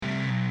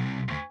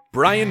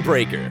Brian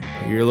Breaker.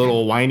 Your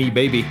little whiny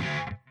baby.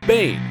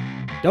 Bane.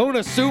 Don't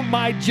assume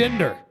my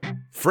gender.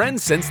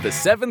 Friends since the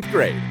 7th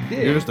grade.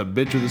 You're just a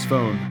bitch with his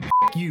phone.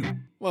 F you.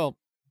 Well,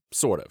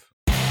 sort of.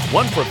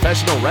 One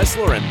professional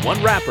wrestler and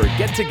one rapper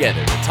get together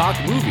to talk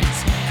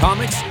movies,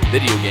 comics,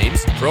 video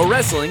games, pro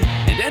wrestling,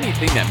 and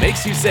anything that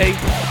makes you say,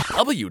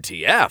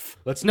 WTF.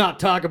 Let's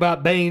not talk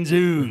about Bane's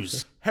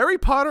ooze. Harry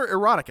Potter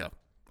erotica.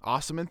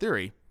 Awesome in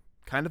theory,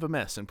 kind of a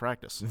mess in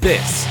practice.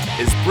 This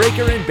is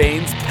Breaker and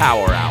Bane's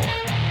Power Hour.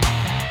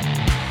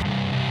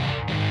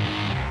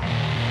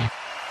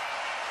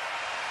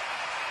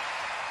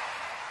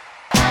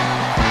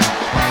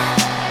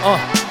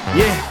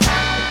 Yeah.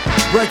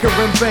 Breaker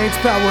and Bane's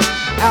Power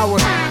Hour.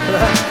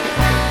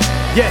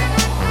 Yeah.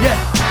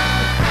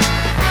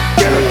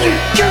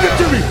 Give it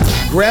to me.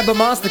 Grab a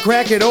monster,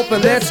 crack it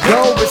open, let's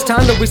go. It's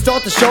time that we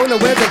start the show, no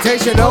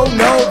hesitation, oh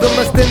no. The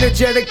most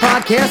energetic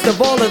podcast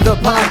of all of the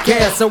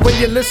podcasts. So when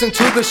you listen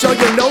to the show,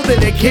 you know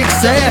that it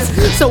kicks ass.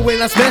 So when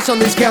I smash on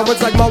these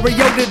cowards like Mario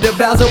did to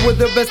Bowser, with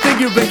the best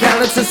thing you've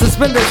encountered since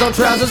suspenders on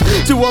trousers.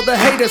 To all the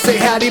haters, say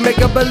howdy, make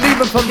a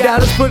believer from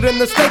doubters. Put in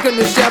the steak in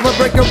the shower,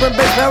 Breaker and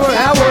Bane's Power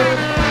Hour.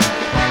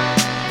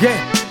 Yeah,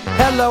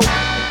 hello.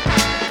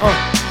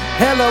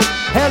 Hello.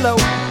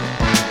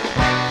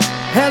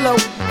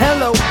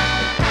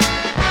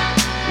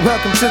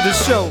 Welcome to the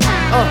show.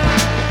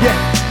 Yeah.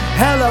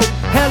 Hello.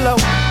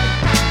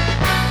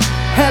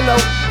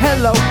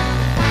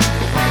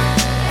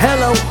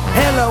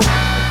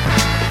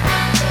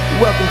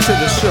 Welcome to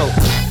the show.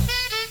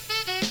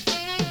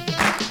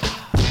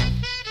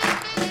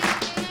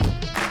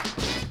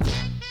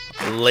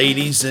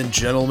 Ladies and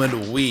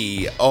gentlemen,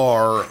 we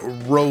are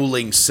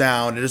rolling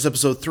sound. It is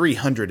episode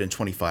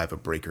 325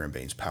 of Breaker and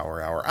Bane's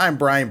Power Hour. I'm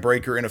Brian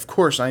Breaker, and of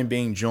course, I'm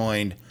being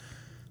joined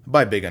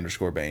by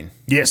Big_Bane.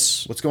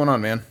 Yes. What's going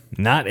on, man?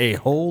 Not a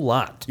whole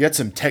lot. You had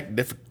some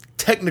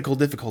technical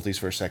difficulties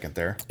for a second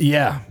there.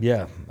 Yeah.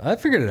 I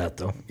figured it out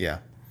though. Yeah.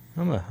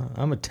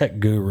 I'm a tech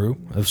guru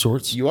of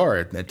sorts. You are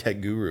a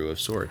tech guru of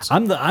sorts.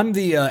 I'm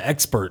the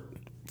expert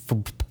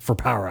for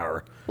Power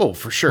Hour Oh,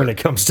 for sure. when it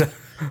comes to.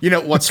 You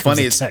know, what's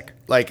funny to is, tech.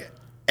 like,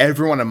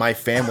 everyone in my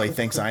family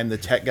thinks I'm the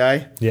tech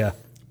guy. Yeah.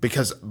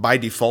 Because by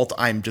default,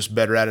 I'm just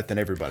better at it than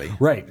everybody.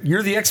 Right.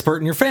 You're the expert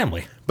in your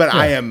family. But Yeah.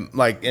 I am,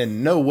 like,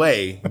 in no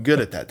way good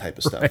at that type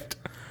of stuff. Right.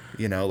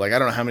 You know, like, I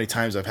don't know how many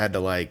times I've had to,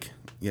 like,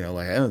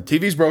 oh,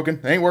 TV's broken.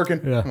 It ain't working.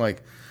 Yeah. I'm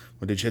like,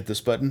 well, did you hit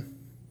this button?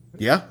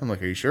 Yeah. I'm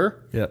like, are you sure?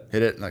 Yeah.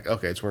 Hit it. I'm like,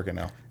 okay, it's working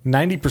now.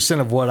 90%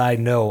 of what I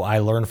know, I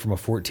learned from a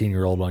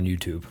 14-year-old on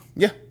YouTube.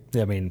 Yeah.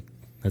 I mean,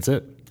 that's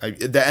it.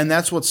 And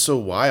that's what's so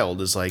wild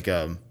is, like,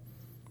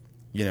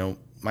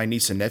 my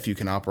niece and nephew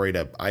can operate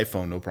an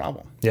iPhone, no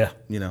problem. Yeah.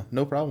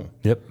 No problem.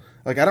 Yep.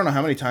 Like, I don't know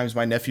how many times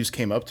my nephews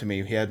came up to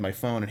me. He had my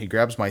phone, and he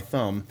grabs my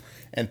thumb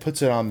and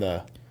puts it on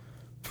the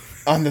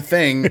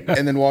thing,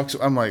 and then walks.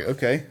 I'm like,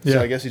 okay, so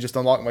Yeah. I guess he just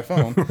unlocked my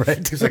phone,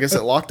 Right. Because I guess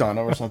it locked on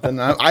him or something.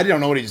 I don't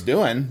know what he's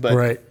doing, but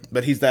Right.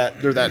 But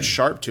they're that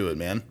sharp to it,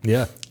 man.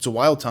 Yeah. It's a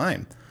wild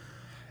time.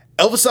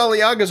 Elvis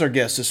Aliaga's our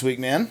guest this week,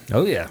 man.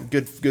 Oh, yeah.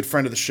 Good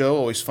friend of the show.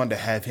 Always fun to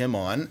have him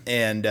on,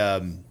 and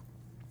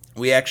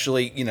we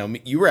actually,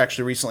 you were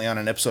actually recently on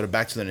an episode of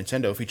Back to the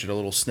Nintendo, featured a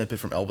little snippet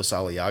from Elvis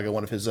Aliaga,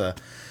 one of his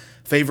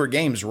favorite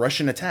games,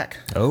 Russian Attack.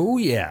 Oh,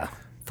 yeah.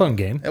 Fun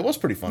game. It was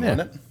pretty fun, Yeah.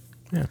 wasn't it?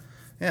 Yeah.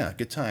 Yeah,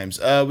 good times.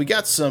 We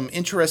got some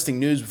interesting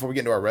news before we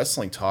get into our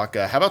wrestling talk.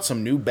 How about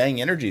some new Bang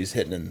Energies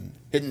hitting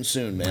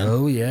soon, man?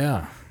 Oh,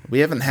 yeah. We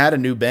haven't had a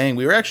new Bang.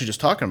 We were actually just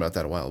talking about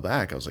that a while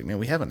back. I was like, man,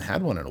 we haven't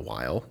had one in a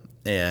while.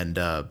 And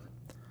I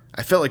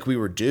felt like we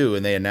were due,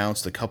 and they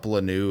announced a couple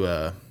of new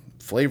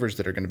flavors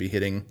that are going to be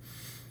hitting.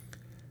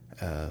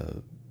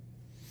 Let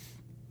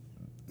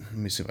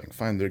me see if I can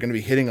find. They're going to be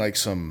hitting like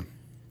some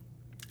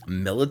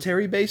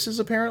military bases,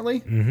 apparently.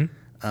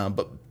 Mm-hmm.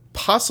 But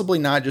possibly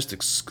not just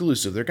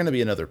exclusive. They're going to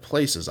be in other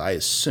places, I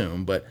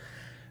assume. But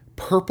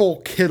Purple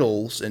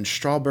Kittles and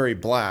Strawberry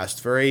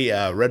Blast, very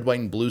red,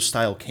 white, and blue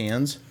style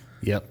cans.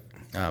 Yep.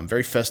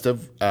 Very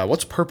festive.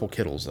 What's Purple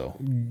Kittles, though?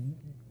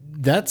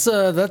 That's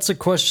a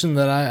question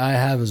that I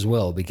have as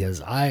well, because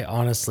I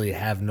honestly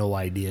have no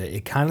idea.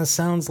 It kind of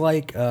sounds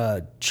like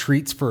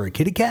treats for a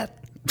kitty cat.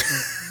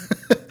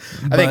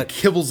 I think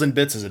Kibbles and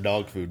Bits is a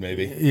dog food,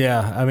 maybe.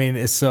 Yeah, I mean,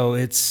 it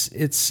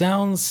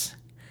sounds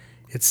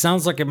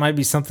like it might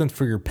be something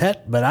for your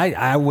pet, but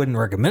I wouldn't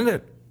recommend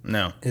it.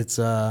 No. It's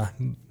but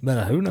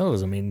who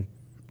knows? I mean,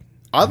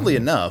 Oddly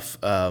enough,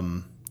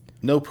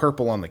 no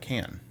purple on the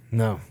can.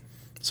 no.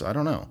 So I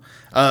don't know.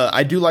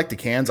 I do like the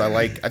cans.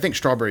 I think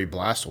Strawberry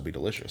Blast will be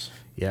delicious.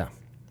 Yeah.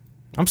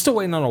 I'm still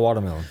waiting on a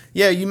watermelon.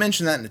 Yeah, you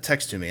mentioned that in a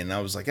text to me, and I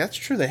was like, that's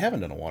true. They haven't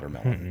done a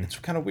watermelon. It's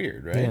kind of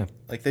weird, right? Yeah.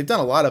 Like, they've done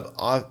a lot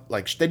of,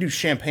 they do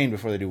champagne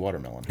before they do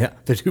watermelon. Yeah,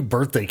 they do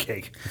birthday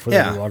cake before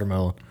Yeah. they do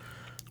watermelon.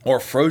 Or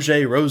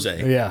Froger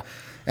Rosé. Yeah.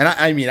 And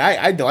I mean,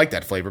 I like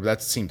that flavor, but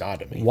that seemed odd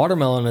to me.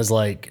 Watermelon is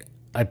like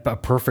a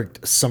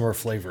perfect summer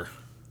flavor.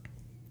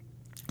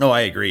 Oh,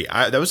 I agree.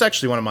 That was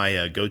actually one of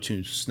my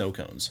go-to snow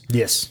cones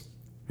Yes.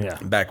 Yeah.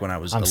 back when I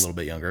was a little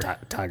bit younger.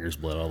 Tiger's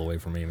blood all the way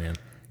for me, man.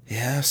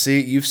 Yeah, see,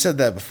 you've said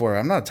that before.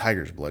 I'm not a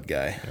Tiger's Blood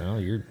guy. No,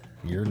 you're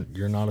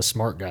not a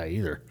smart guy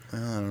either. I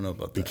don't know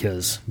about that.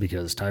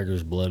 Because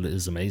Tiger's Blood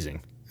is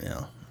amazing.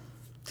 Yeah,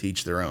 to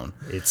each their own.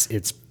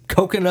 It's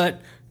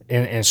coconut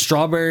and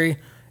strawberry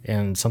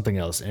and something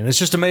else, and it's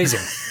just amazing.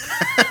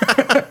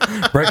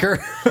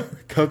 Breaker.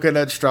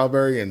 Coconut,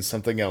 strawberry, and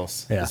something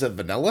else. Yeah. Is it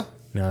vanilla?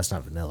 No, it's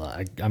not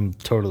vanilla. I'm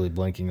totally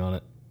blanking on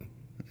it.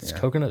 It's Yeah.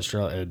 coconut,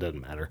 strawberry. It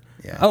doesn't matter.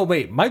 Yeah. Oh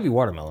wait, might be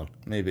watermelon.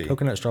 Maybe.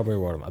 Coconut, strawberry,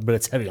 watermelon, but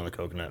it's heavy on the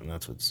coconut, and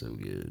that's what's so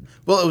good.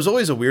 Well, it was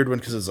always a weird one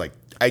because it's like,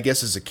 I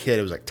guess as a kid,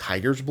 it was like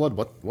Tiger's Blood.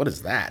 What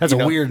is that? That's You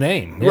a know? weird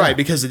name, yeah. Right?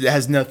 Because it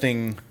has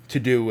nothing to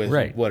do with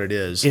Right. what it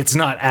is. It's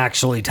not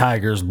actually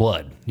Tiger's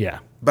Blood. Yeah.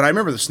 But I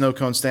remember the snow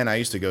cone stand I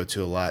used to go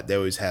to a lot. They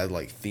always had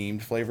like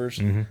themed flavors,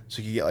 so you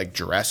could get like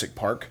Jurassic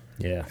Park.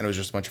 Yeah. And it was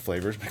just a bunch of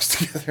flavors mixed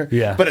together.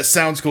 Yeah. But it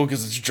sounds cool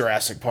because it's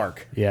Jurassic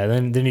Park. Yeah.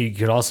 Then you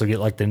could also get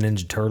like the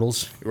Ninja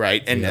Turtles.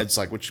 Right. And it's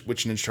like, which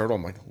Ninja Turtle?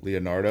 I'm like,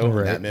 Leonardo. Right.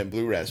 And that meant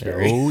Blue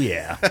Raspberry. Oh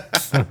yeah. I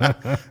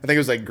think it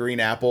was like green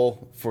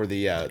apple for the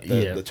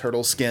Yeah.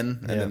 turtle skin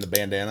and Yeah. then the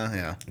bandana.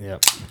 Yeah.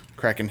 Yep.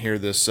 Cracking here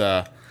this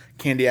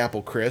candy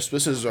apple crisp.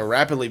 This is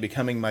rapidly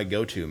becoming my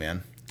go-to,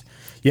 man.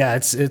 Yeah,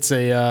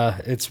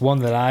 it's one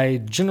that I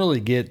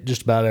generally get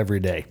just about every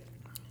day.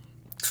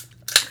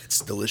 It's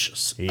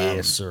delicious.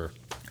 Yes, sir.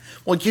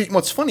 Well,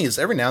 what's funny is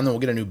every now and then we'll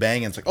get a new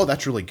bang and it's like, oh,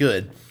 that's really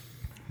good.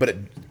 But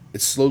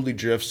it slowly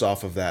drifts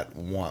off of that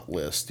want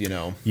list, you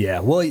know? Yeah,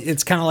 well,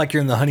 it's kind of like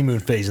you're in the honeymoon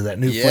phase of that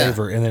new Yeah.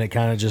 flavor, and then it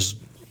kind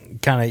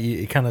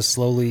of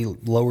slowly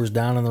lowers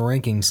down in the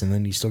rankings, and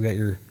then you still got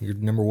your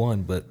number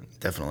one. But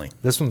Definitely.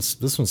 this one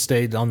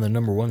stayed on the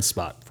number one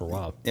spot for a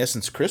while. Yeah,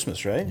 since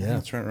Christmas, right? Yeah.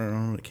 That's right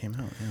when it came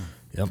out,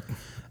 yeah.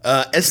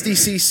 Yep.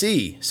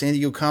 SDCC, San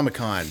Diego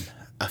Comic-Con,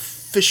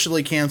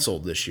 officially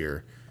canceled this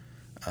year.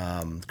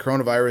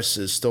 Coronavirus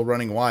is still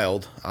running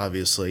wild,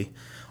 obviously.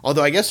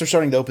 Although I guess they're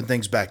starting to open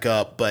things back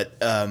up. But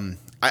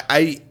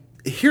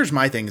here's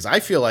my thing: is I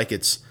feel like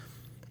it's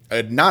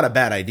not a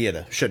bad idea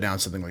to shut down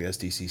something like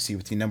SDCC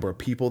with the number of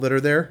people that are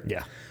there.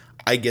 Yeah.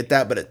 I get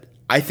that, but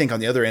I think on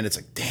the other end, it's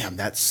like, damn,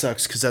 that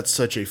sucks because that's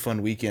such a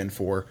fun weekend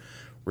for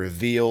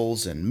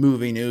reveals and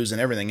movie news and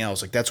everything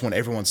else. Like that's when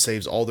everyone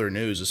saves all their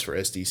news is for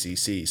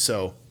SDCC.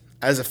 So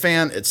as a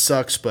fan, it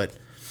sucks, but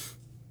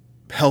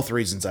health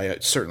reasons I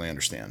certainly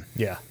understand.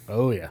 Yeah.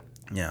 Oh yeah.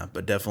 Yeah,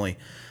 but definitely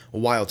a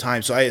wild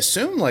time. So I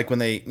assume like when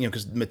they,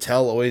 because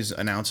Mattel always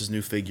announces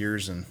new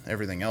figures and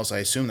everything else, I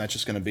assume that's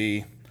just going to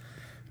be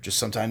just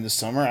sometime this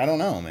summer. I don't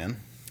know, man.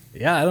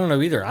 Yeah, I don't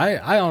know either.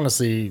 I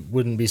honestly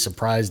wouldn't be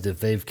surprised if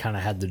they've kind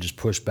of had to just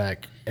push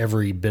back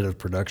every bit of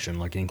production,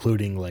 like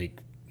including like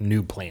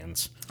new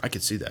plans. I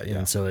could see that, yeah.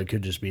 And so it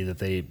could just be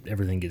that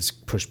everything gets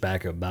pushed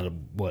back about a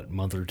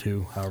month or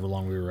two, however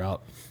long we were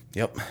out.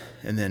 Yep.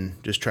 And then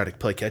just try to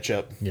play catch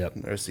up Yep.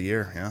 the rest of the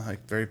year. Yeah,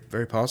 like very,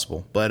 very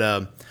possible.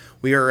 But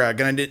we are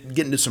going to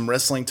get into some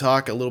wrestling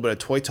talk, a little bit of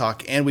toy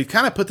talk, and we've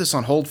kind of put this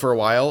on hold for a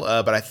while,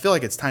 but I feel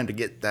like it's time to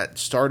get that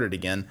started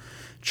again.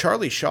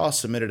 Charlie Shaw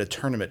submitted a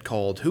tournament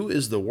called Who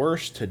is the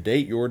Worst to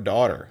Date Your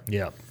Daughter?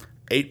 Yeah.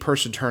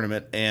 8-person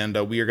tournament, and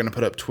we are going to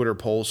put up Twitter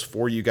polls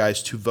for you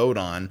guys to vote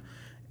on,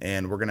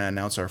 and we're going to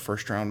announce our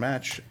first round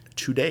match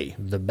today.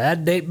 The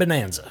Bad Date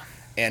Bonanza.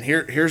 And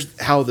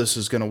here's how this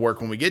is going to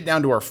work. When we get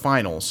down to our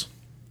finals,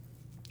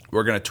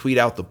 we're going to tweet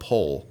out the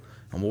poll,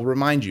 and we'll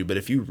remind you, but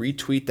if you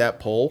retweet that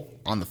poll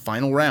on the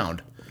final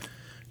round,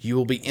 you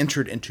will be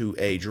entered into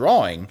a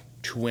drawing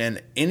to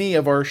win any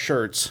of our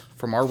shirts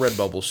from our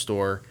Redbubble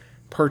store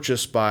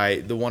purchased by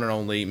the one and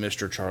only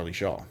Mr. Charlie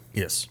Shaw.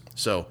 Yes.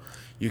 So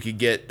you could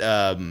get,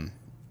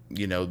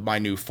 my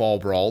new Fall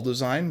Brawl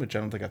design, which I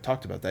don't think I've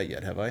talked about that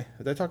yet, have I?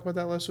 Did I talk about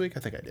that last week? I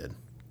think I did.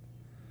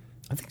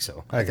 I think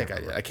so. I think I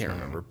did. I can't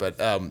remember. But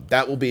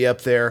that will be up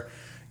there.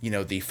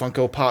 The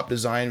Funko Pop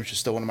design, which is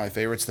still one of my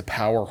favorites. The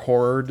Power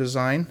Horror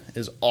design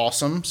is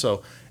awesome.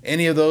 So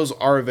any of those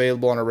are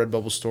available on our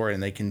Redbubble store,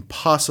 and they can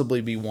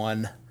possibly be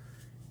won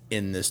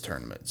in this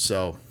tournament.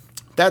 So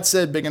that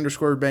said, Big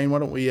 _ Bane, why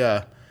don't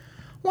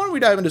we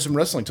dive into some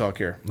wrestling talk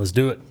here? Let's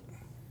do it.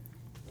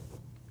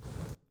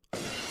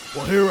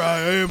 Well, here I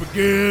am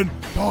again,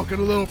 talking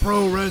a little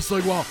pro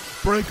wrestling while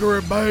Breaker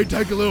and Bane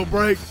take a little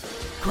break,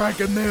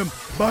 cracking them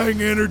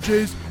Bang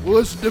energies. Well,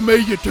 listen to me,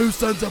 you two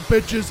sons of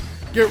bitches.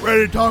 Get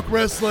ready to talk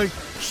wrestling.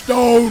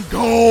 Stone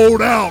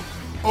Cold out.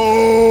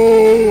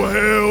 Oh,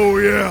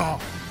 hell yeah.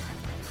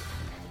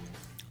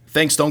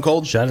 Thanks, Stone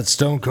Cold. Shout at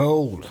Stone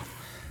Cold.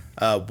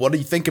 What do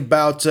you think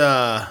about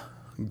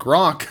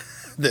Gronk,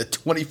 the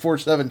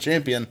 24/7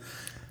 champion,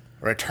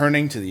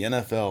 returning to the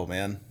NFL,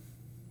 man?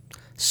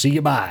 See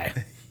you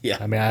bye. Yeah.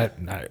 I mean,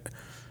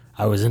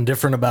 I was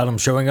indifferent about him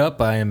showing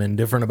up. I am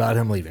indifferent about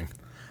him leaving.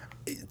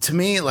 To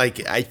me,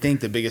 like, I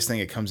think the biggest thing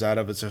that comes out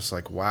of it's just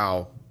like,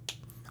 wow.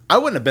 I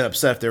wouldn't have been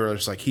upset if they were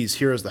just like, he's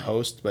here as the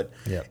host, but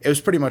Yep. It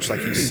was pretty much like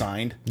he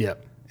signed.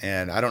 Yep.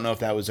 And I don't know if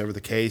that was ever the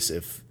case,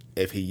 if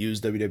he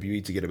used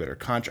WWE to get a better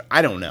contract.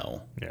 I don't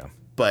know. Yeah.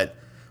 But,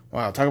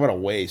 wow, talk about a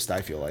waste, I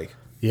feel like.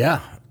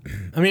 Yeah.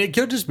 I mean, it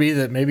could just be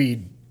that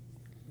maybe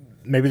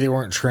they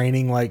weren't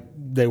training like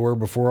they were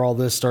before all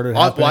this started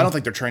happening. Well, I don't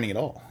think they're training at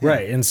all.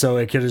 Right, and so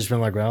it could have just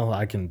been like, well,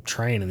 I can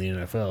train in the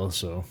NFL,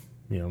 so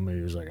maybe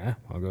he was like,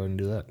 I'll go ahead and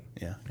do that.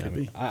 Yeah, could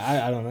be.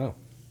 I don't know.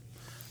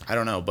 I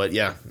don't know, but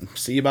yeah,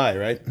 see you bye,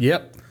 right?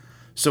 Yep.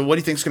 So what do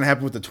you think is going to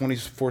happen with the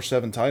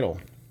 24/7 title?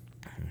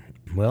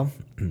 Well,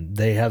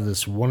 they have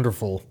this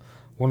wonderful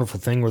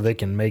thing where they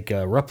can make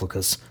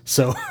replicas.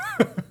 So,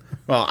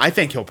 Well, I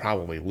think he'll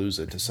probably lose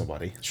it to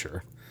somebody,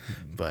 sure,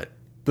 but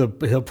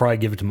he'll probably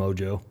give it to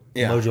Mojo.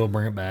 Yeah. Mojo will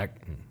bring it back.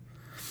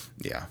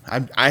 yeah,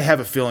 I have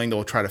a feeling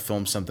they'll try to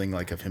film something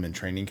like of him in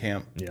training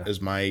camp. Yeah. Is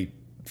my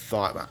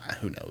thought.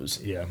 Who knows?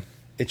 Yeah.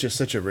 It's just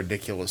such a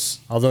ridiculous.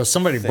 Although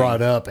somebody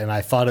brought up, and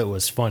I thought it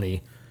was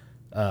funny,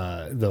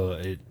 though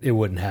it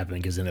wouldn't happen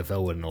because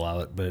NFL wouldn't allow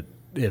it. But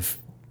if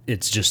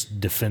it's just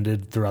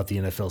defended throughout the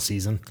NFL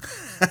season,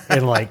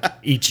 and like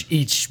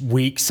each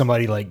week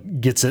somebody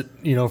like gets it,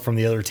 from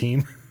the other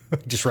team,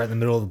 just right in the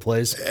middle of the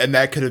plays, And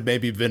that could have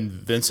maybe been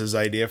Vince's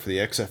idea for the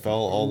XFL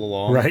all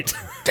along. right?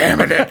 Damn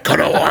it could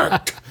have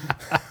worked.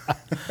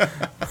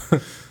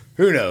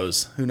 Who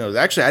knows?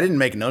 Actually, I didn't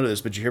make note of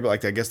this, but you hear about,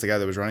 like, I guess the guy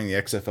that was running the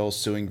XFL is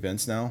suing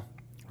Vince now.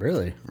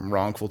 Really?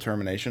 Wrongful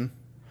termination,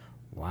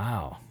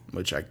 Wow.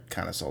 which I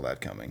kind of saw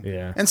that coming.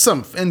 Yeah. And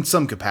in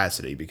some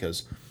capacity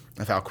because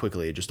of how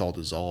quickly it just all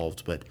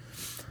dissolved. But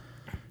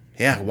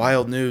yeah,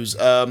 wild news.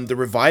 The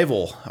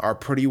Revival are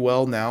pretty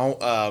well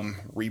now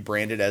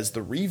rebranded as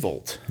the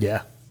Revolt.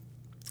 Yeah.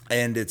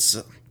 And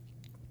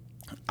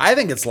I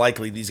think it's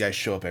likely these guys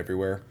show up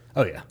everywhere.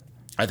 Oh yeah.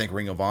 I think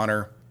Ring of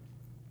Honor,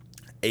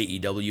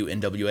 AEW,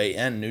 NWA,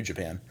 and New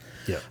Japan,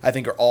 Yeah. I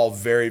think are all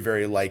very,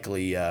 very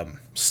likely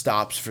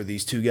stops for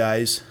these two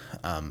guys.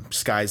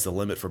 Sky's the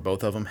limit for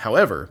both of them.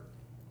 However,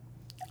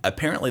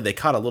 apparently they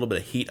caught a little bit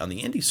of heat on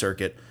the indie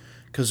circuit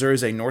because there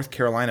is a North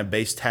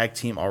Carolina-based tag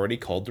team already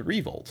called the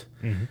Revolt.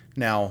 Mm-hmm.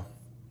 Now,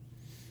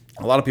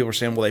 a lot of people are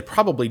saying, well, they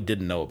probably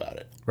didn't know about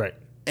it. Right.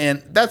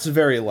 And that's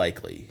very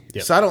likely.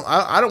 Yep. So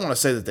I don't want to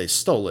say that they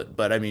stole it,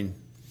 but I mean,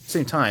 at the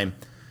same time,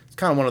 it's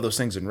kind of one of those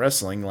things in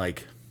wrestling,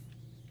 like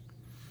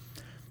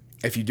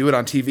if you do it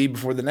on TV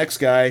before the next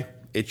guy,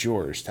 it's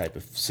yours type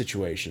of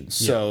situation.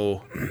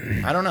 So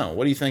I don't know.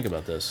 What do you think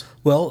about this?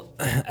 Well,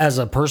 as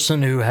a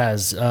person who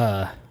has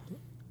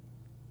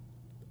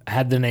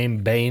had the name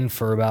Bane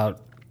for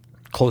about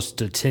close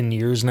to 10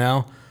 years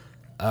now,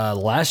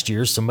 last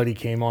year somebody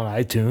came on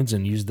iTunes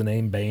and used the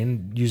name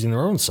Bane using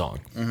their own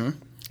song. Mm-hmm.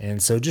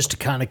 And so just to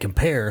kind of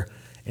compare,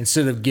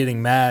 instead of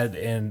getting mad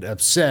and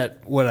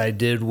upset, what I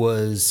did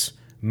was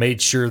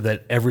made sure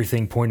that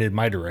everything pointed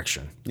my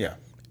direction. Yeah.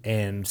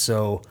 And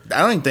so, I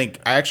don't even think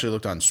I actually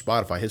looked on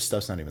Spotify. His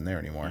stuff's not even there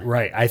anymore.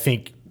 right, I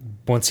think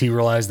once he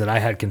realized that I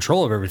had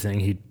control of everything,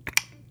 he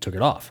took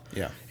it off.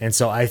 Yeah. And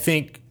so I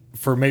think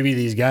for maybe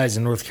these guys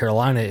in North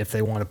Carolina, if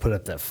they want to put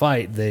up that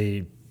fight,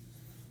 they,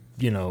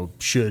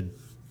 should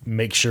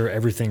make sure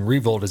everything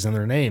Revolt is in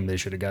their name. They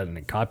should have gotten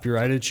it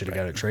copyrighted, should have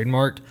got it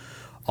trademarked,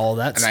 all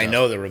that And stuff. I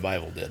know the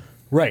Revival did.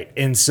 Right.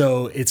 And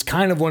so it's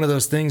kind of one of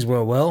those things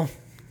where, well,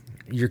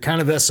 you're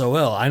kind of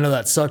SOL. I know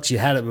that sucks. You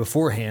had it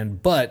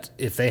beforehand, but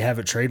if they have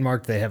it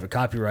trademarked, they have it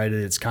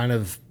copyrighted, it's kind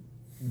of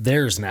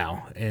theirs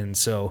now. And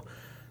so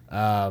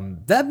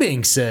that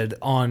being said,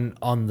 on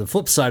the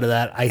flip side of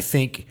that, I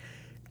think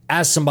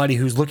as somebody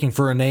who's looking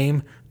for a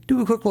name, do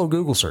a quick little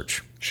Google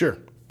search. Sure.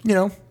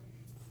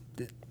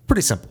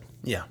 Pretty simple.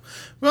 Yeah.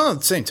 Well, at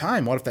the same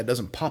time, what if that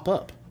doesn't pop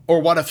up? Or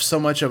what if so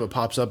much of it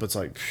pops up, it's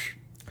like,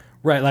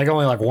 Right. Like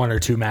only like one or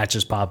two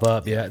matches pop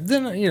up. Yeah.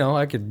 Then,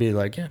 I could be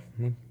like, yeah,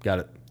 got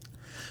it.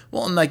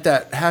 well, and like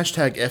that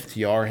hashtag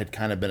FTR had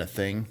kind of been a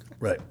thing.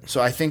 Right.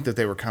 So I think that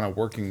they were kind of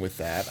working with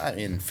that. I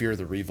mean, Fear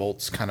the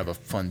Revolt's kind of a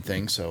fun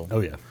thing. So Oh,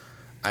 yeah.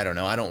 I don't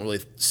know. I don't really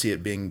see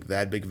it being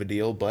that big of a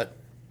deal, but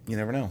you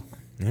never know.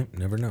 Yep,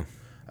 never know.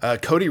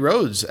 Cody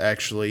Rhodes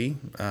actually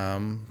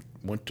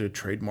went to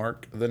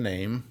trademark the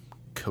name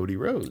Cody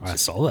Rhodes. I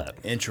saw that.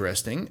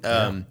 Interesting.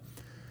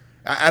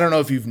 I don't know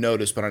if you've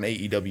noticed, but on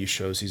AEW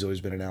shows, he's always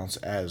been announced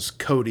as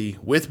Cody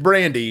with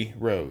Brandy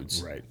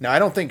Rhodes. Right. Now, I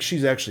don't think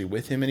she's actually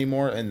with him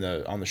anymore on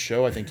the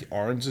show. I think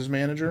Arn's his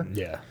manager.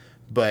 Yeah.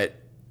 But,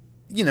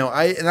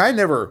 I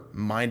never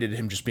minded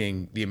him just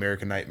being the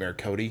American Nightmare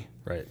Cody,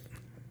 Right.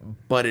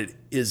 but it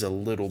is a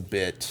little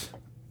bit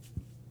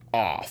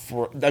off.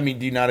 I mean,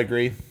 do you not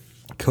agree?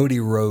 Cody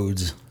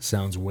Rhodes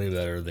sounds way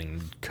better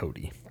than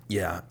Cody.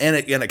 Yeah. And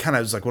it kind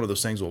of is like one of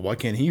those things, well, why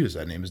can't he use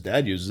that name? His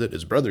dad uses it.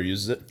 His brother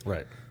uses it.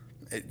 Right.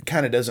 It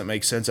kind of doesn't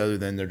make sense other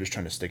than they're just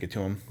trying to stick it to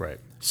him. Right.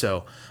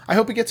 So I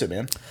hope he gets it,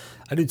 man.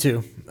 I do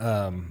too.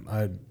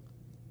 I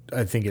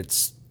think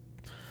it's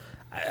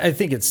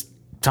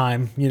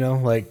time,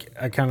 like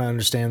I kind of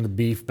understand the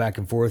beef back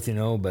and forth,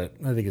 but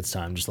I think it's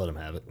time. Just let him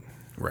have it.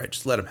 Right.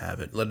 Just let him have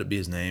it. Let it be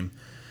his name.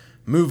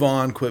 Move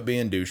on. Quit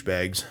being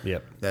douchebags.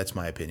 Yep. That's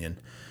my opinion.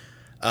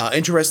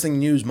 Interesting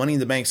news. Money in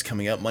the Bank's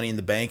coming up. Money in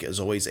the Bank is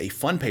always a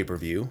fun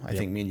pay-per-view. I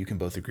think me and you can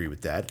both agree with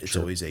that. It's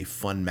always a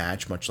fun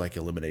match, much like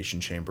Elimination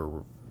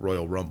Chamber,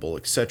 Royal Rumble,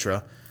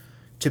 etc.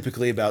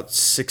 Typically about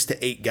 6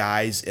 to 8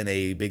 guys in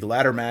a big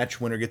ladder match.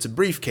 Winner gets a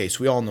briefcase.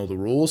 We all know the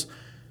rules.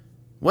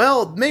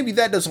 Well, maybe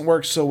that doesn't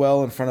work so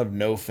well in front of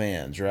no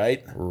fans,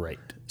 right? Right.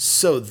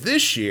 So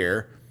this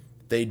year,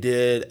 they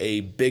did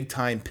a big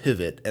time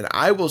pivot. And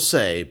I will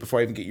say, before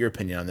I even get your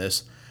opinion on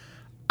this,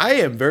 I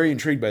am very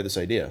intrigued by this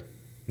idea.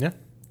 Yeah.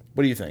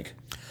 What do you think?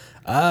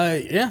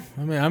 Yeah.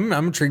 I mean, I'm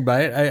intrigued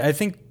by it. I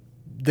think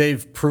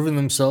they've proven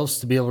themselves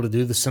to be able to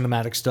do the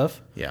cinematic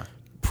stuff Yeah.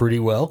 pretty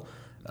well.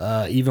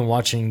 Even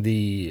watching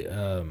the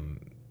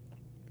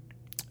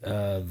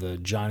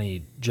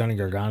Johnny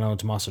Gargano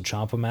Tommaso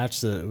Ciampa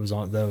match that was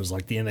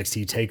like the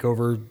NXT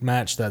Takeover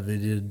match that they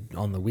did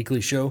on the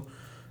weekly show.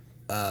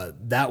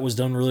 That was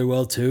done really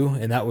well too,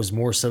 and that was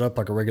more set up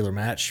like a regular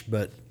match.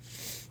 But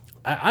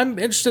I'm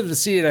interested to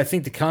see it. I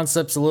think the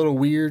concept's a little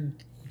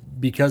weird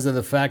because of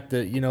the fact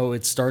that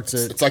it starts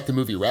at It's like the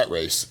movie Rat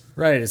Race.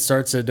 right. It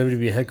starts at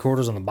WWE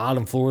headquarters on the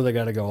bottom floor. They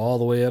got to go all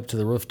the way up to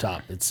the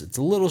rooftop. It's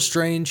a little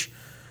strange.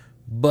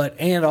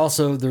 And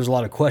also there's a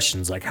lot of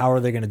questions like how are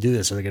they going to do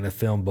this? Are they going to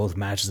film both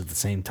matches at the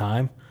same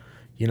time?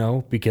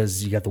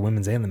 Because you got the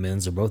women's and the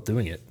men's, they're both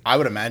doing it. I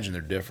would imagine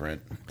they're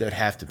different. They'd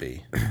have to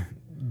be.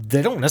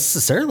 They don't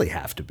necessarily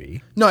have to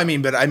be. No, I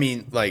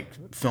mean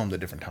like filmed at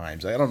different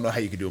times. I don't know how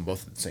you could do them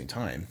both at the same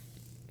time.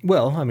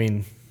 Well, I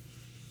mean,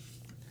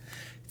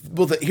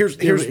 Well, here's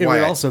it why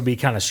would also be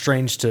kind of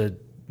strange to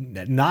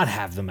not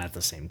have them at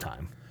the same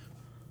time.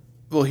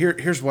 Well,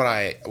 here's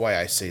why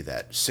I say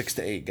that 6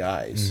 to 8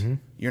 guys.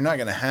 You're not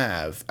going to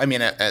have. I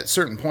mean, at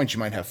certain points you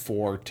might have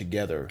 4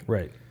 together,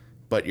 Right.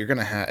 but you're going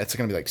to have. It's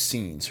going to be like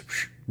scenes.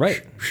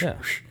 Right. Yeah.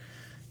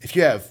 If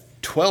you have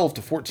 12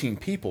 to 14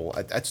 people,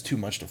 that's too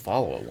much to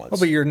follow at once. Well,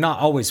 but you're not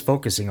always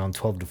focusing on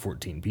 12 to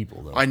 14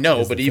 people, though. I know,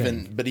 is but the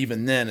thing.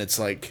 even then, it's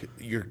like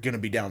you're going to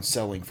be down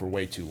selling for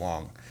way too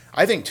long.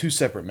 I think 2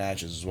 separate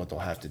matches is what they'll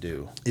have to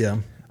do. Yeah.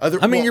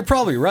 You're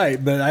probably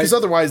right, but because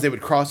otherwise they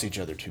would cross each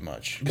other too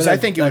much. Because I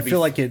think it would I feel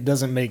like it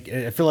doesn't make.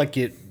 I feel like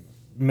it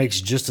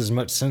makes just as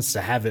much sense to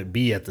have it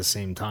be at the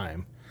same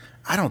time.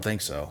 I don't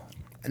think so,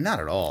 not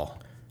at all.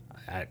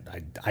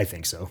 I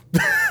think so.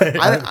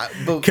 But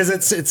Because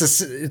it's a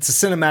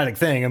cinematic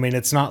thing. I mean,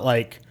 it's not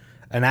like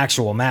an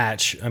actual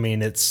match. I mean,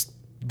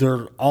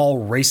 they're all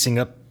racing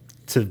up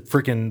to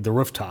freaking the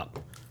rooftop.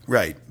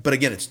 right, but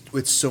again,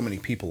 it's so many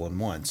people at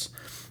once.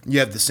 You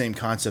have the same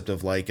concept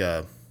of like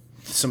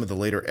some of the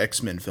later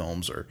X-Men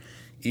films or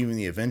even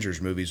the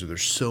Avengers movies where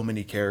there's so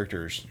many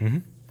characters.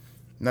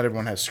 Not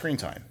everyone has screen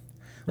time.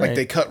 Like Right.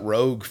 they cut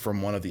Rogue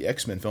from one of the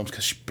X-Men films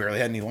because she barely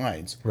had any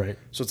lines. Right.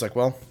 So it's like,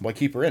 well, why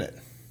keep her in it?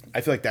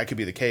 I feel like that could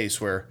be the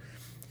case where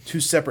 2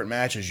 separate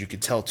matches, you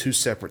could tell 2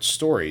 separate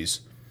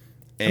stories.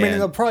 And, I mean,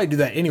 they'll probably do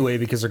that anyway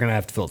because they're going to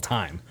have to fill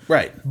time.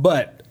 right.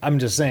 But I'm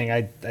just saying,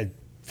 I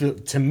feel,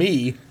 to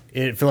me,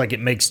 I feel like it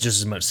makes just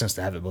as much sense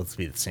to have it both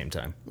be at the same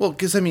time. Well,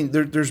 because I mean,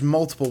 there's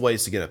multiple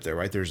ways to get up there,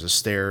 right? There's the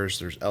stairs,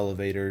 there's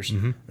elevators,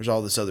 there's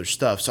all this other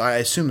stuff. So I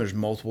assume there's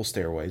multiple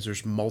stairways,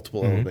 there's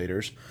multiple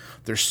elevators,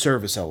 there's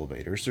service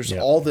elevators, there's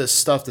all this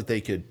stuff that they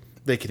could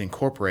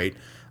incorporate.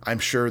 I'm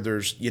sure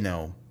there's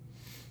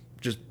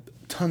just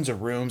tons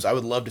of rooms. I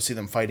would love to see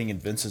them fighting in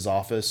Vince's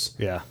office.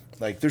 Yeah.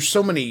 Like there's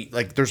so many.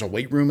 Like there's a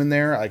weight room in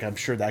there. Like I'm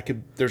sure that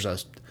could. There's a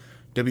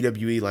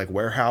WWE like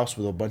warehouse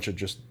with a bunch of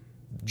just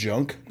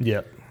junk.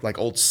 Yeah. Like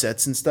old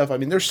sets and stuff. I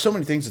mean, there's so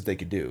many things that they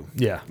could do.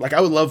 Yeah. Like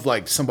I would love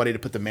like somebody to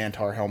put the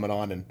Mantar helmet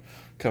on and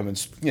come and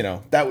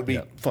that would be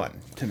fun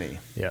to me.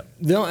 Yeah.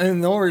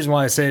 And the only reason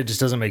why I say it just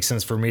doesn't make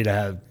sense for me to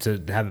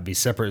have it be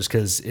separate is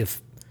because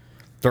if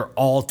they're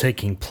all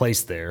taking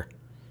place there,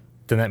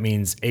 then that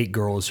means 8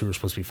 girls who are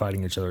supposed to be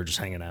fighting each other are just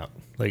hanging out.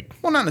 Like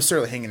Well, not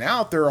necessarily hanging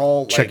out. They're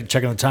all like,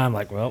 checking the time.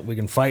 Like, well, we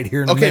can fight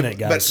here in a okay, minute,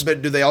 guys.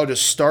 but do they all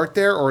just start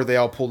there or are they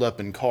all pulled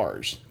up in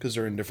cars because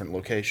they're in different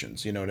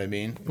locations? You know what I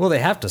mean? Well, they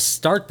have to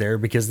start there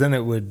because then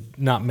it would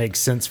not make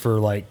sense for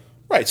like.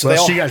 Right. So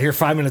Well, she got here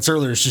 5 minutes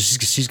earlier. So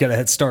she's got a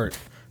head start.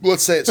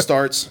 let's say it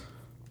starts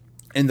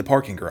in the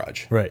parking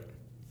garage. Right.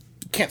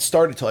 You can't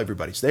start until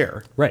everybody's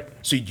there. Right.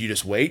 So you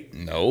just wait?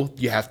 No,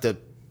 you have to.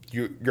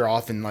 You're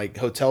off in like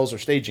hotels or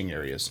staging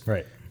areas.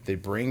 Right. They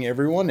bring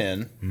everyone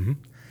in. Mm-hmm.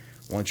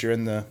 Once you're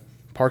in the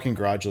parking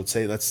garage, let's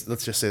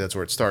just say that's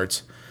where it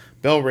starts.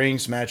 Bell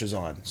rings, match is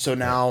on. So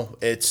now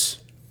it's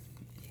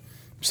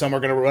some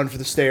are going to run for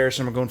the stairs,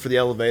 some are going for the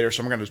elevator,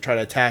 some are going to try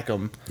to attack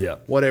them. Yeah.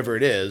 Whatever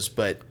it is,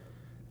 but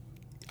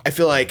I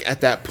feel like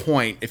at that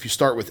point, if you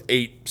start with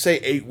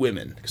 8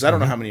 women, because I don't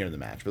know how many are in the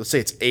match, but let's say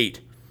it's 8.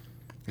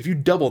 If you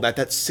double that,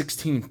 that's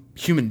 16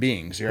 human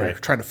beings. You're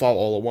Right. trying to follow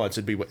all at once.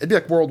 It'd be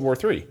like World War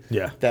III.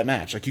 Yeah. That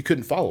match, like you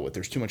couldn't follow it.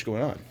 There's too much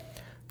going on.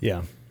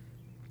 Yeah.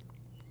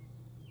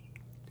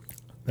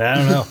 I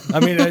don't know. I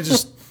mean,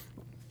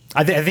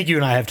 I think you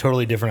and I have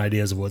totally different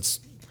ideas of what's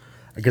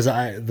because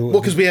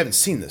Because we haven't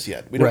seen this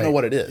yet. We don't know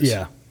what it is.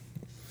 Yeah.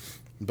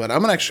 But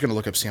I'm actually going to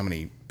look up see how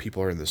many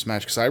people are in this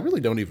match because I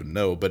really don't even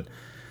know. But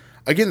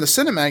again, the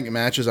cinematic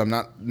matches I'm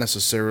not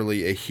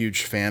necessarily a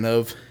huge fan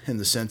of in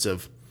the sense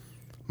of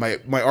my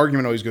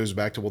argument always goes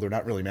back to, well, they're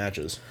not really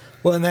matches.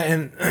 Well,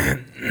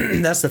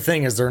 and that's the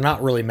thing is they're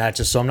not really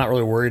matches, so I'm not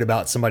really worried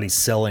about somebody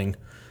selling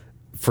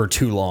for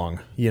too long,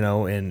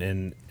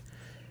 and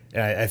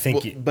I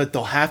think, but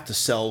they'll have to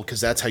sell because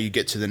that's how you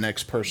get to the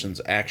next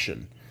person's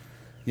action.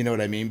 You know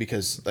what I mean?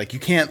 Because like you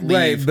can't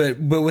leave. right,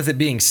 but with it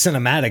being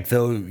cinematic,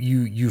 though,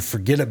 you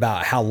forget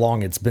about how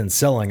long it's been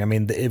selling. I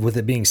mean, with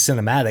it being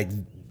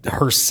cinematic,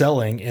 her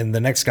selling and the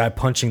next guy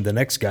punching the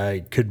next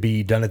guy could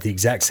be done at the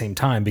exact same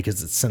time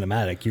because it's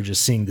cinematic. You're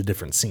just seeing the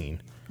different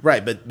scene.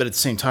 Right, but at the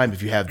same time,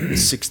 if you have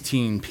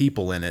 16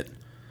 people in it,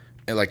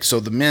 and like so,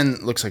 the men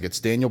looks like it's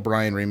Daniel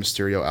Bryan, Rey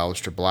Mysterio,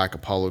 Aleister Black,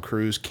 Apollo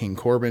Crews, King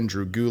Corbin,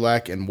 Drew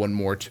Gulak, and one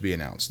more to be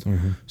announced.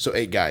 So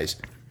 8 guys.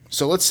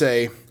 So let's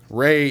say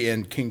Rey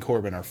and King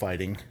Corbin are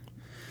fighting,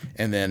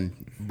 and then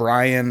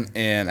Bryan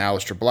and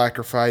Aleister Black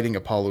are fighting,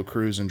 Apollo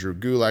Crews and Drew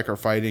Gulak are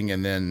fighting,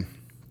 and then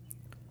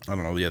I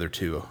don't know the other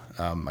two.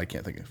 I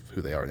can't think of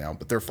who they are now,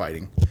 but they're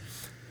fighting.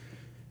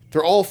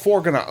 They're all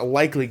 4 going to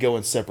likely go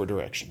in separate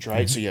directions,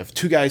 right? So you have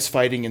 2 guys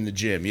fighting in the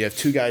gym. You have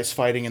 2 guys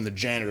fighting in the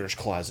janitor's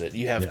closet.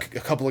 You have a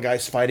couple of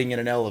guys fighting in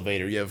an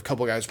elevator. You have a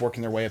couple of guys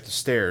working their way up the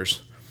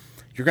stairs.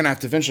 You're going to have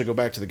to eventually go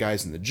back to the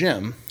guys in the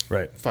gym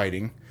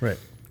fighting. Right.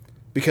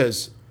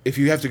 Because if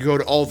you have to go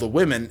to all the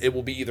women, it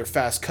will be either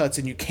fast cuts,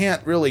 and you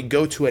can't really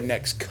go to a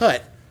next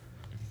cut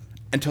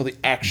until the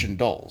action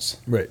dulls.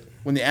 Right.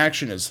 When the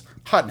action is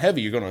hot and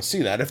heavy, you're going to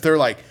see that. If they're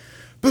like,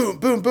 boom,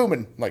 boom, boom,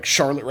 and like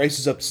Charlotte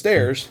races up the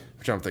stairs,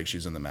 which I don't think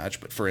she's in the match,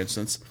 but for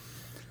instance,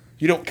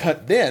 you don't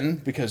cut then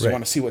because you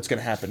want to see what's going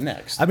to happen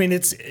next. I mean,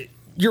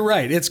 you're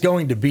right. It's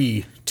going to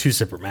be 2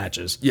 separate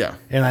matches. Yeah.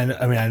 And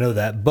I know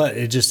that, but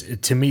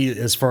to me,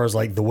 as far as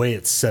like the way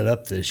it's set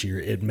up this year,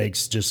 it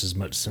makes just as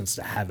much sense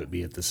to have it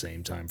be at the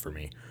same time for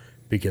me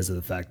because of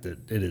the fact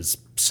that it is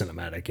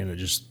cinematic and it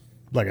just,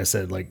 like I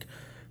said, like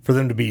for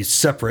them to be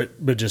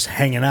separate, but just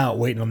hanging out,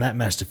 waiting on that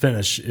match to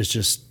finish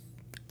it's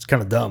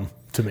kind of dumb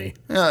to me.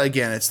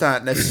 Again, it's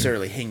not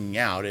necessarily hanging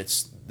out.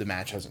 It's the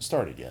match hasn't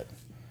started yet.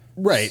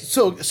 Right.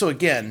 So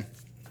again,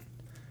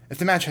 if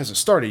the match hasn't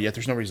started yet,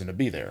 there's no reason to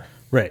be there.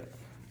 Right.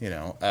 You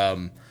know,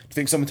 do you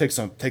think someone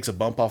takes a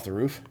bump off the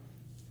roof?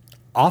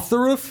 Off the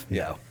roof?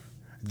 Yeah.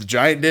 The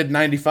Giant did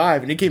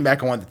 95, and he came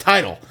back and won the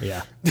title.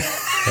 Yeah.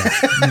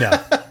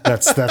 No,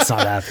 that's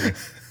not happening.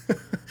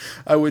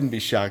 I wouldn't be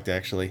shocked,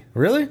 actually.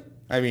 Really?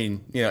 I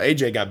mean, you know,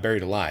 AJ got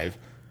buried alive.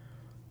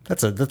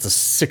 That's a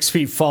 6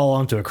 feet fall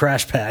onto a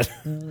crash pad.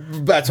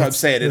 That's what I'm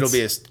saying. It'll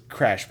be a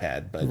crash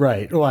pad, but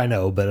right. Well, I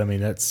know, but I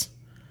mean, I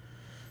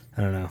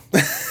don't know.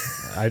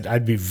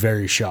 I'd be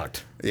very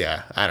shocked.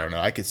 Yeah, I don't know.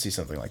 I could see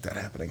something like that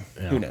happening.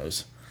 Yeah. Who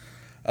knows?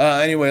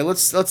 Anyway,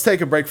 let's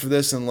take a break for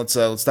this and let's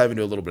dive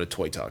into a little bit of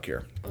toy talk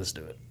here. Let's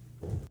do it.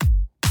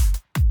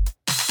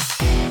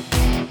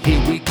 Here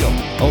we go,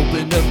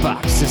 open the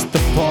box. It's the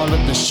part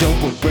of the show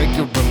where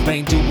Breaker and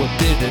Bane do a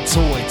bit of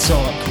toy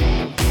talk.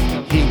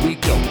 Here we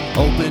go,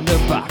 open the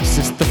box.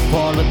 It's the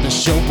part of the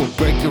show where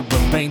Breaker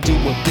and Bane do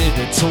a bit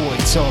of toy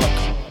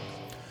talk.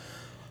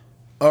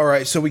 All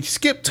right, so we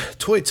skipped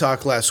Toy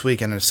Talk last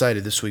week, and I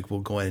decided this week we'll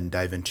go ahead and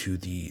dive into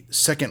the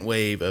second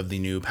wave of the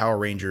new Power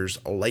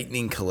Rangers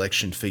Lightning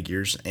Collection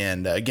figures.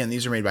 And again,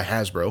 these are made by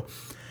Hasbro,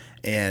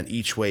 and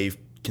each wave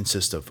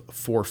consists of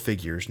 4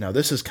 figures. Now,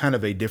 this is kind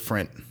of a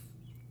different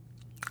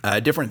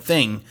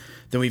thing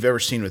than we've ever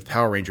seen with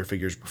Power Ranger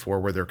figures before,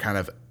 where they're kind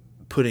of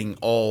putting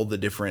all the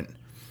different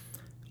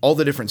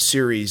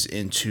series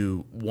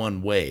into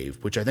one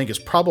wave, which I think is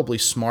probably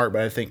smart,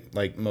 but I think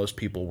like most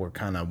people were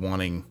kind of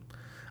wanting.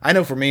 I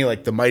know for me,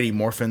 like the Mighty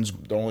Morphins,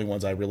 the only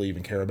ones I really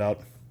even care about.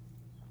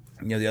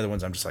 You know, the other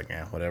ones I'm just like,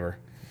 whatever.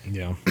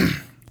 Yeah.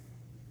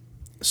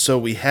 So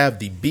we have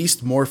the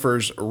Beast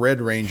Morphers Red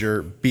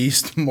Ranger,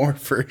 Beast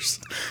Morphers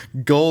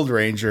Gold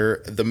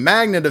Ranger, the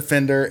Magna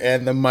Defender,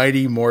 and the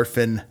Mighty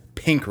Morphin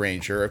Pink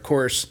Ranger. Of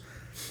course,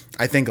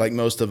 I think like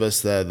most of us,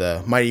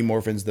 the Mighty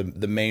Morphins,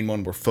 the main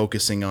one we're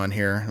focusing on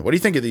here. What do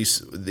you think of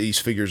these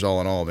figures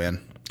all in all,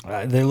 man?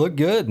 They look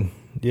good.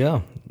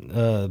 Yeah.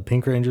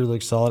 Pink Ranger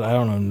looks solid. I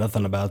don't know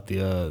nothing about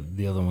the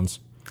other ones.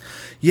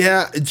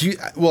 Yeah.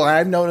 Well,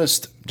 I've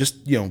noticed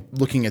just,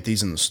 looking at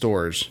these in the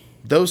stores,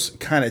 those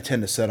kind of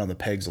tend to set on the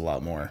pegs a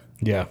lot more.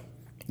 Yeah.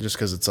 Just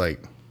because it's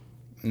like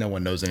no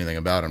one knows anything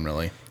about them,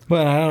 really.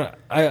 But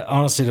I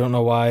honestly don't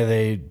know why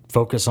they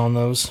focus on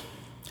those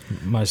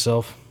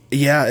myself.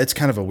 Yeah, it's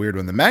kind of a weird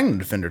one. The Magnum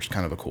Defender's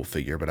kind of a cool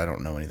figure, but I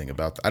don't know anything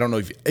about that. I don't know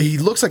if he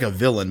looks like a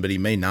villain, but he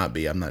may not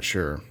be. I'm not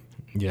sure.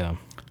 Yeah.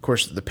 Of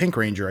course, the Pink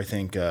Ranger, I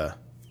think,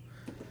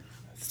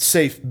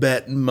 safe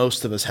bet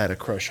most of us had a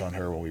crush on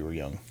her when we were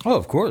young. Oh,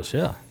 of course.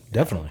 Yeah,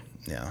 definitely.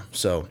 Yeah.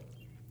 So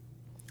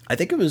I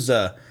think it was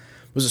a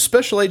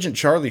Special Agent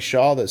Charlie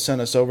Shaw that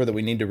sent us over that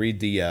we need to read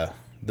the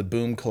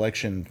Boom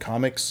Collection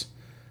comics.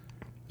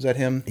 Was that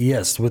him?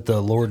 Yes, with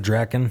the Lord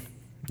Draken.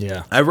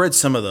 Yeah. I've read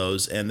some of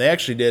those, and they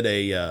actually did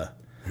a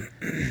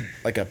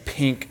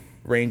Pink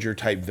Ranger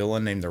type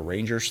villain named the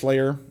Ranger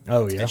Slayer.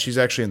 Oh, yeah. And she's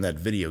actually in that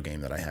video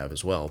game that I have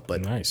as well.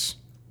 But nice.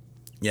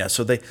 Yeah,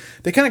 so they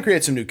kind of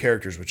create some new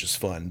characters, which is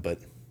fun. But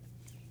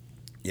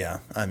yeah,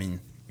 I mean,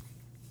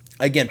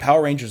 again,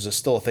 Power Rangers is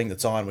still a thing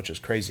that's on, which is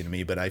crazy to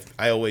me. But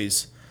I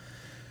always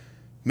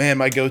Man,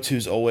 my go-to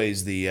is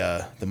always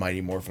the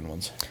Mighty Morphin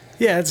ones.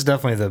 Yeah, it's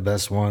definitely the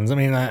best ones. I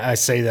mean, I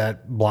say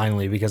that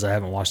blindly because I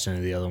haven't watched any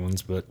of the other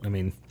ones, but I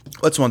mean,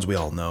 That's ones we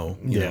all know.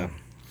 you Yeah. know,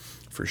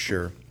 for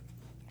sure.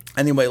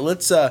 Anyway,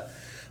 let's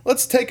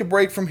take a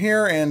break from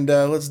here and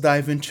let's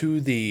dive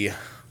into the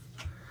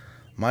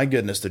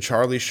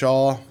Charlie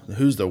Shaw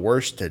Who's the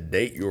Worst to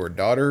Date Your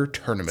Daughter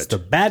tournament. the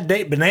Bad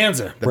Date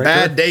Bonanza. The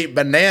Bad Date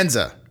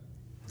Bonanza.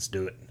 Let's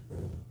do it.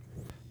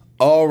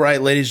 All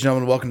right, ladies and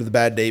gentlemen, welcome to the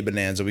Bad Date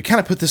Bonanza. We kind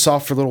of put this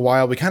off for a little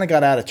while. We kind of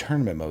got out of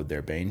tournament mode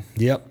there, Bane.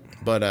 Yep.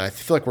 But I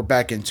feel like we're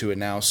back into it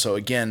now. So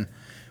again,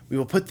 we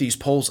will put these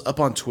polls up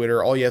on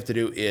Twitter. All you have to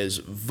do is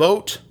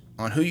vote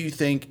on who you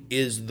think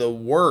is the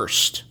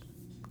worst.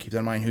 Keep that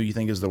in mind, who you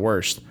think is the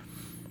worst.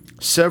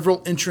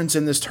 Several entrants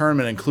in this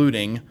tournament,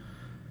 including,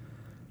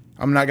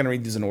 I'm not going to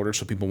read these in order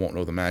so people won't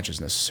know the matches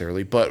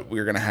necessarily, but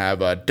we're going to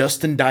have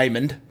Dustin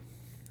Diamond,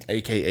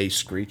 a.k.a.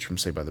 Screech from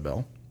Saved by the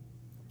Bell,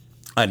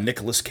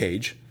 Nicolas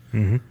Cage,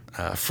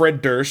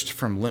 Fred Durst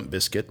from Limp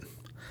Bizkit.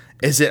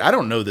 I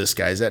don't know this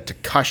guy. Is that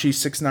Tekashi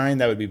 6ix9ine?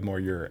 That would be more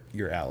your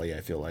alley,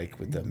 I feel like,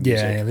 with the music.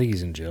 Yeah, I think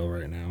he's in jail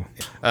right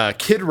now.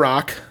 Kid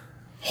Rock,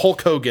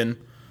 Hulk Hogan,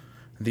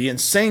 the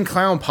Insane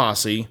Clown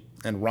Posse,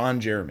 and Ron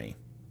Jeremy.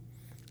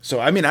 So,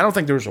 I mean, I don't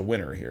think there's a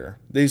winner here.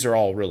 These are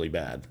all really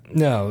bad.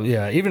 No,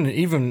 yeah,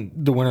 even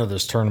the winner of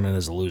this tournament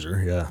is a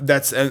loser. Yeah.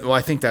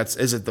 I think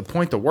is it the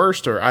point the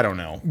worst, or I don't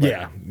know.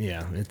 But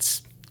Yeah.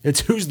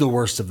 It's who's the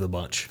worst of the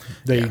bunch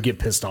that you get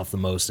pissed off the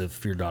most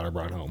if your daughter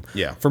brought home.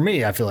 Yeah. For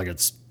me, I feel like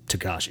it's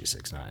Tekashi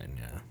 6ix9ine.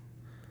 Yeah.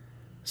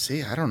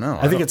 See, I don't know.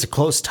 I think it's a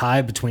close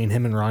tie between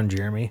him and Ron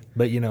Jeremy,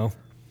 but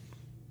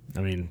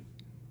I mean,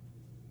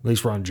 at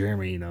least Ron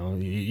Jeremy, you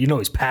know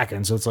he's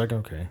packing, so it's like,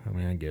 okay, I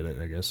mean, I get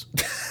it, I guess.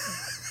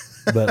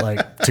 But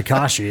like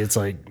Tekashi, it's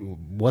like,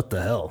 what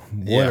the hell?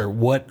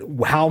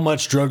 How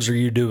much drugs are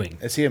you doing?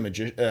 Is he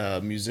a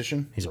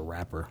musician? He's a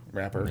rapper.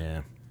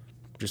 Yeah.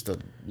 Just a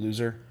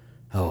loser?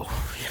 Oh,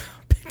 yeah,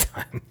 big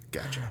time.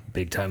 Gotcha.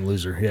 Big time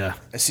loser, yeah.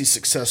 Is he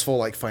successful,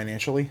 like,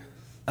 financially?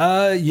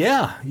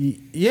 Yeah,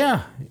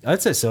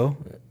 I'd say so.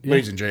 Yeah. But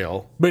he's in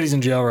jail. But he's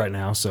in jail right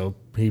now, so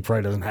he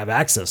probably doesn't have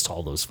access to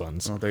all those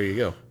funds. Oh, there you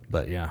go.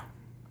 But yeah.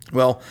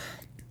 Well,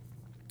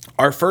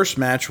 our first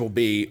match will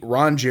be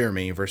Ron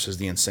Jeremy versus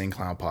the Insane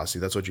Clown Posse.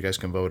 That's what you guys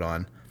can vote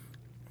on.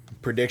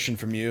 Prediction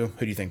from you.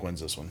 Who do you think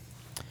wins this one?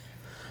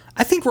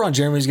 I think Ron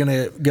Jeremy's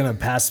gonna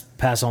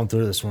pass on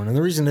through this one, and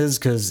the reason is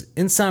because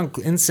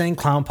Insane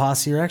Clown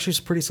Posse are actually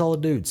some pretty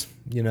solid dudes.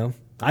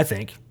 I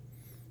think.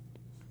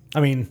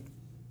 I mean,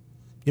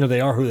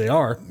 they are who they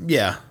are.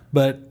 Yeah.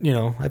 But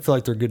I feel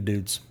like they're good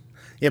dudes.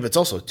 Yeah, but it's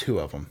also two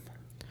of them.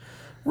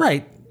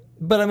 Right.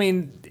 But I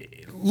mean,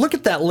 look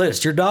at that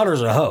list. Your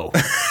daughter's a hoe.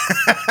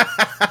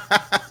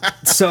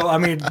 So I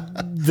mean,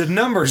 the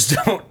numbers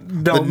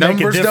don't the make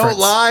numbers a difference. don't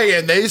lie,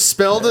 and they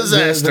spell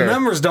disaster. The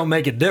numbers don't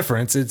make a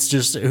difference. It's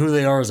just who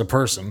they are as a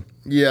person.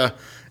 Yeah,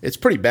 it's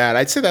pretty bad.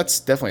 I'd say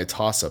that's definitely a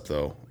toss-up,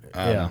 though.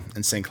 Yeah.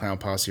 Insane Clown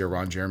Posse or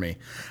Ron Jeremy.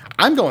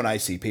 I'm going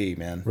ICP,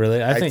 man.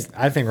 Really,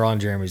 I think Ron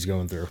Jeremy's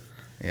going through.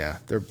 Yeah,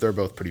 they're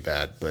both pretty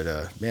bad.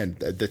 But man,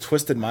 the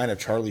twisted mind of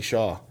Charlie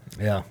Shaw.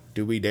 Yeah.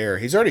 Do we dare?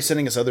 He's already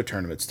sending us other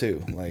tournaments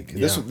too. Like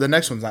this, Yeah. the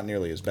next one's not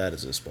nearly as bad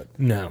as this, but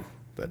No.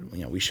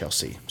 we shall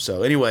see.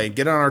 So anyway,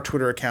 get on our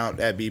Twitter account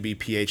at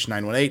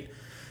BBPH918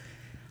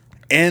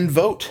 and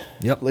vote.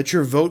 Yep. Let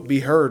your vote be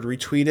heard.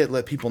 Retweet it.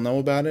 Let people know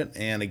about it.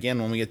 And again,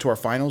 when we get to our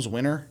finals,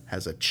 winner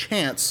has a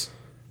chance,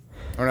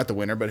 or not the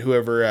winner, but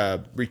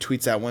whoever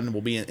retweets that one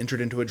will be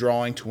entered into a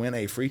drawing to win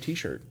a free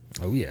T-shirt.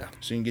 Oh yeah.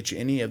 So you can get you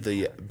any of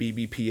the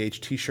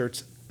BBPH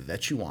T-shirts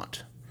that you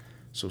want.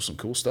 So some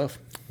cool stuff.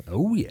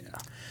 Oh yeah.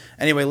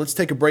 Anyway, let's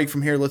take a break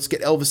from here. Let's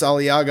get Elvis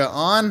Aliaga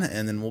on,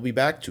 and then we'll be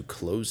back to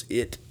close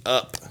it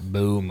up.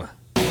 Boom.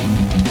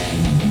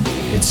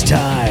 It's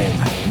time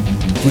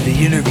for the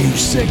interview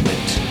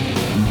segment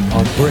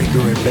on Breaker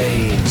and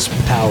Bane's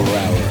Power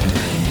Hour.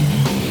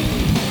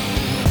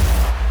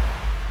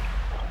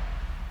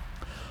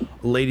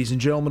 Ladies and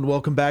gentlemen,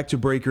 welcome back to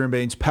Breaker and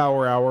Bane's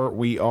Power Hour.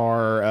 We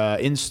are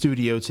in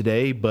studio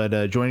today,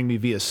 but joining me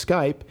via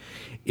Skype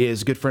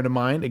is a good friend of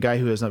mine, a guy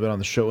who has not been on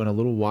the show in a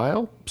little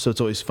while, so it's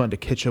always fun to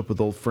catch up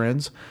with old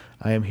friends.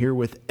 I am here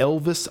with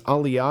Elvis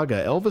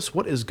Aliaga. Elvis,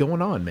 what is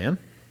going on, man?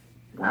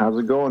 How's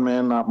it going,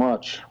 man? Not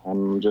much.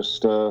 I'm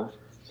just doing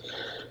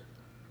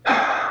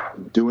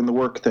the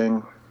work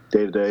thing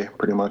day to day,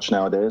 pretty much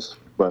nowadays.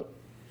 But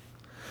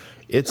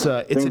It's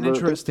an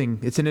interesting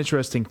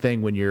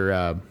thing when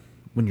you're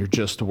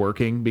just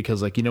working,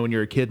 because when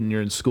you're a kid and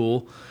you're in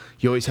school,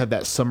 you always have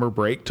that summer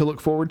break to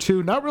look forward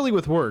to. Not really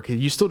with work.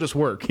 You still just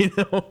work,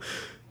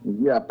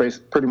 Yeah,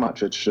 pretty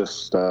much. It's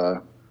just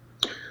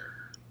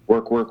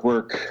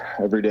work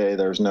every day.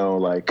 There's no No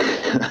light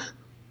at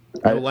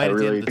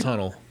the end of the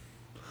tunnel.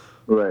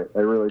 Right. I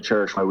really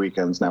cherish my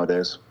weekends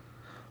nowadays.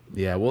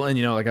 Yeah, well, and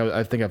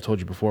I think I've told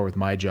you before with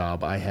my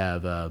job, I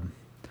have I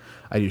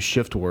do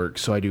shift work,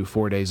 so I do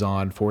 4 days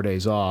on, 4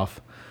 days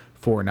off,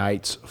 4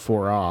 nights,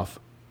 4 off.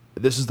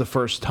 This is the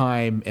first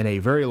time in a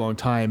very long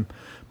time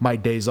my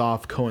days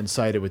off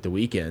coincided with the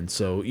weekend.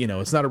 So,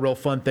 it's not a real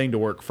fun thing to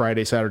work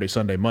Friday, Saturday,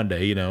 Sunday,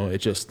 Monday.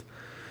 It's just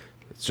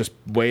the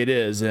way it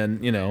is. And,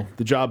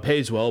 the job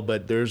pays well,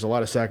 but there's a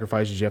lot of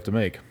sacrifices you have to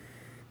make.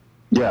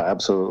 Yeah,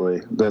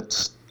 absolutely.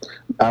 That's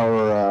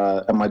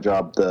at my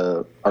job,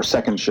 our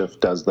second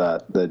shift does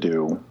that. They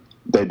do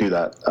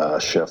that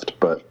shift,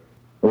 but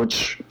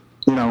which,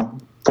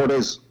 4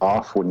 days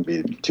off wouldn't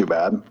be too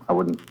bad. I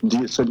wouldn't.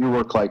 So do you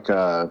work like,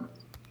 how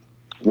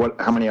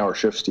many hour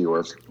shifts do you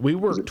work? We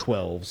work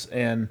 12s,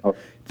 and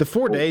the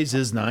 4 days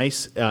is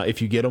nice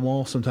if you get them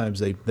all. Sometimes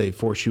they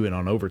force you in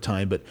on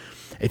overtime, but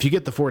if you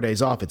get the 4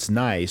 days off, it's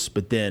nice.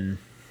 But then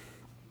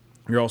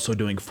you're also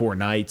doing 4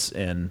 nights,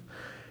 and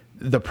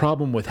the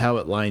problem with how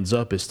it lines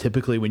up is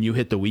typically when you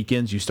hit the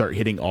weekends, you start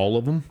hitting all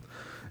of them,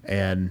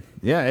 and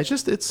yeah,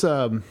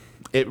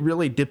 it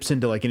really dips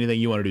into like anything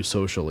you want to do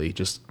socially.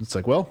 It's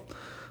like, well,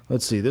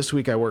 let's see, this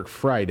week I work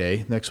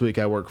Friday, next week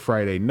I work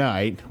Friday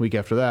night, week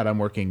after that I'm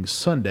working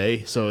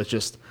Sunday, so it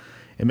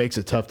makes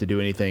it tough to do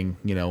anything,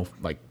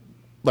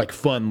 like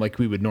fun like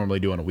we would normally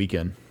do on a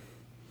weekend.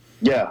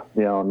 Yeah,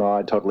 no,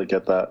 I totally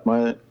get that.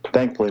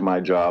 Thankfully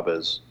my job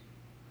is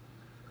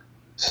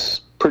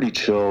pretty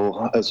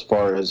chill as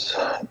far as,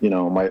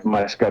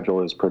 my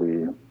schedule is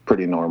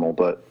pretty normal,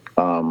 but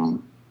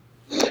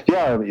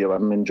yeah,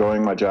 I'm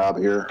enjoying my job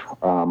here.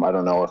 I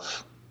don't know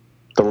if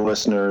the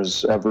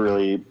listeners ever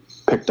really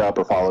picked up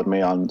or followed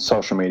me on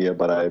social media,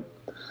 but I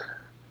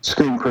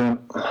screen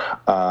print,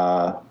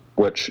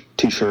 which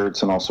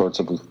t-shirts and all sorts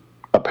of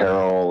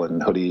apparel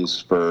and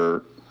hoodies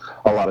for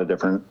a lot of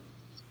different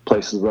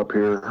places up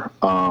here.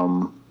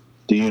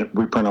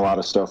 We print a lot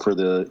of stuff for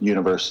the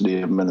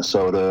University of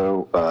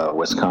Minnesota,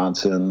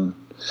 Wisconsin,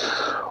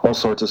 all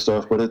sorts of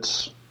stuff, but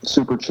it's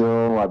super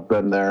chill. I've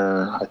been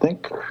there, I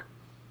think,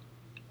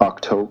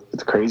 October.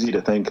 It's crazy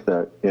to think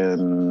that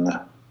in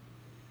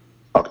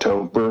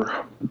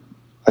October,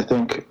 I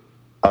think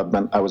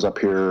I was up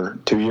here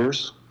 2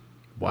 years.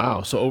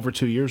 Wow, so over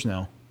 2 years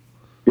now.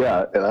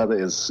 Yeah,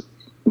 that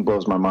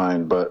blows my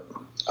mind, but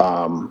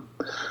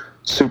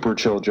super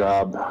chill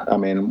job. I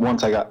mean,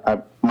 once I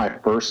got my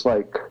first,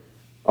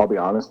 I'll be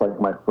honest,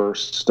 my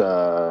first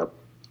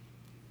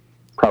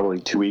probably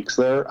 2 weeks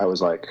there, I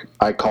was like,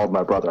 I called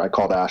my brother. I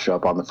called Ash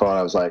up on the phone.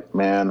 I was like,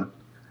 man,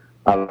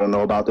 I don't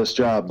know about this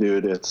job,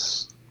 dude.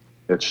 It's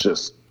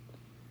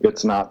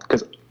not,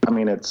 because,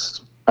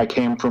 I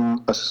came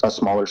from a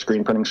smaller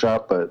screen printing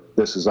shop, but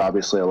this is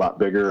obviously a lot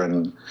bigger,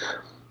 and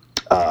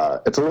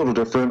it's a little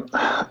different,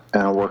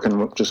 and working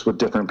with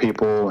different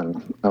people,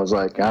 and I was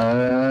like,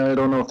 I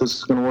don't know if this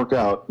is going to work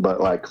out, but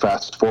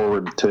fast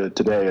forward to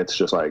today, it's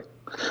just I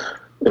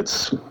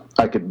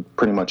could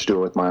pretty much do it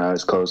with my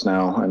eyes closed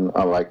now, and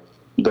I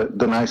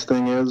the nice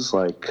thing is,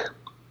 I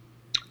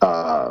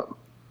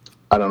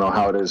don't know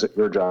how it is at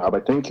your job. I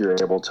think you're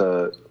able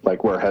to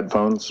wear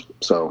headphones,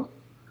 so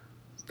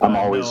I'm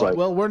always no.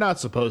 Well, we're not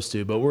supposed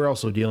to, but we're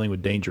also dealing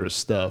with dangerous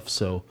stuff,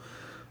 so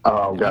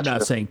gotcha. I'm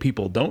not saying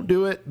people don't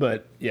do it,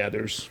 but yeah,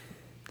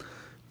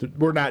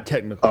 we're not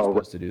technically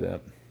supposed to do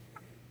that.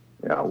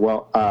 Yeah,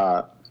 well,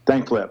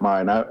 thankfully at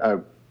mine,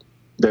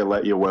 they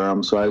let you wear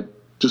them, so I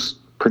just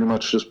pretty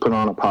much just put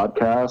on a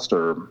podcast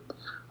or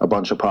a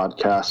bunch of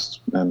podcasts,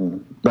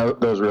 and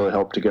those really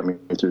help to get me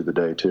through the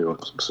day too.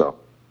 So.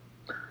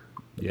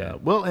 Yeah,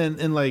 well,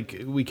 and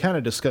we kind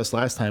of discussed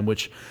last time,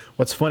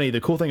 what's funny,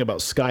 the cool thing about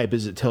Skype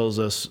is it tells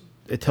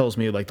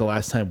me the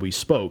last time we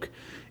spoke,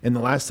 and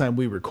the last time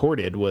we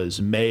recorded was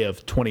May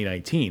of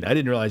 2019. I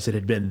didn't realize it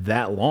had been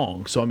that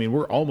long. So,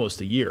 we're almost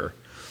a year.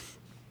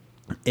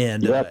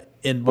 And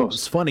and what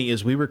was funny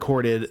is we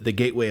recorded the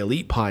Gateway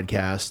Elite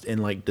podcast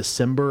in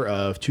December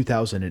of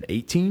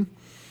 2018.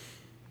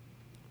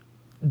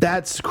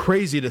 That's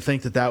crazy to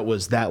think that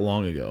was that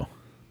long ago.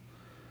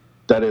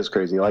 That is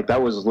crazy.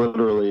 That was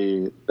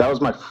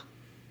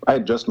I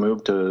had just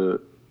moved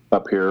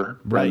up here.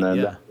 Right, and then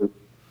yeah.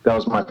 That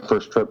was my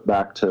first trip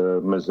back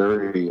to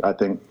Missouri, I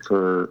think,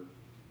 for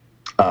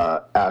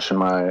Ash and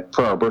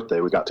for our birthday,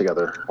 we got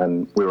together,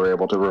 and we were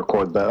able to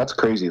record that. That's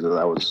crazy that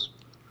was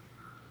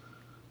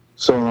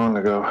so long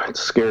ago. It's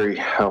scary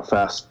how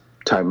fast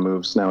time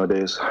moves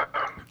nowadays.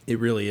 It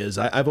really is.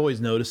 I've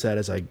always noticed that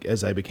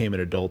as I became an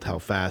adult, how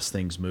fast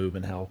things move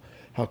and how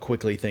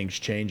quickly things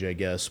change, I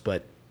guess.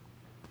 But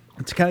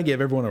to kind of give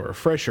everyone a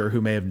refresher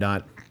who may have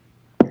not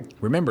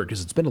remembered,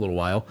 because it's been a little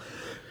while,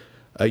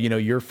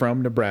 you're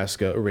from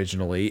Nebraska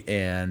originally,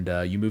 and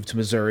you moved to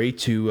Missouri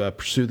to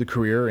pursue the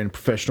career in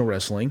professional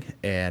wrestling,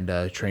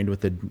 and trained with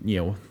the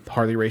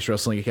Harley Race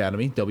Wrestling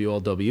Academy,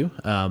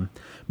 WLW.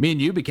 Me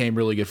and you became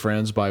really good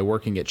friends by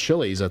working at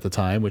Chili's at the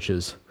time, which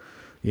is,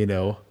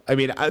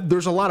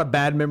 there's a lot of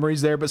bad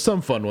memories there, but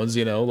some fun ones.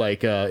 It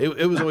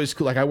was always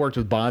cool. I worked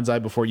with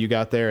Bonsai before you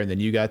got there, and then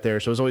you got there,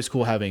 so it was always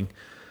cool having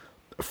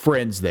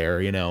friends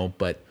there.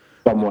 But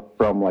from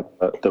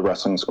the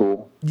wrestling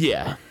school.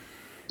 Yeah,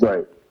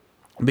 right.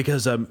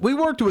 Because we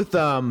worked with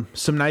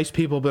some nice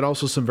people, but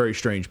also some very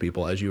strange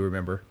people, as you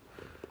remember.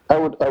 I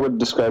would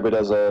describe it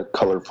as a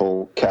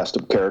colorful cast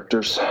of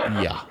characters.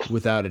 Yeah,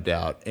 without a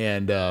doubt.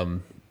 And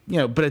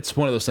but it's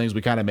one of those things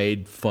we kind of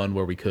made fun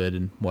where we could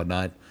and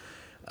whatnot.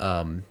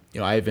 I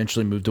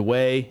eventually moved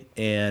away,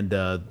 and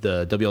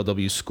the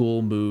WLW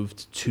school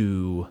moved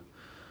to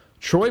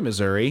Troy,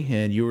 Missouri,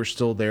 and you were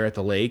still there at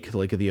the Lake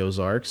of the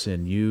Ozarks,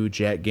 and you,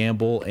 Jack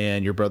Gamble,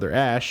 and your brother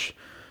Ash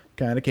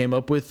kind of came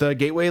up with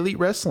Gateway Elite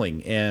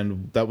Wrestling,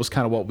 and that was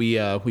kind of what we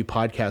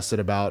podcasted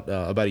about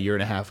a year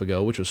and a half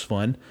ago, which was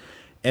fun.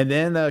 And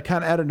then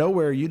kind of out of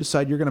nowhere, you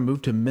decide you're going to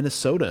move to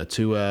Minnesota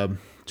to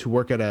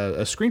work at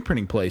a screen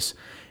printing place.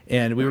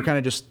 And we were kind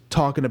of just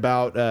talking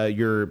about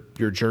your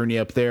journey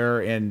up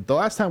there. And the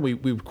last time we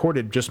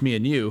recorded, just me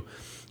and you,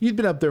 you'd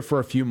been up there for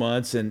a few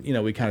months, and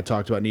we kind of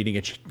talked about needing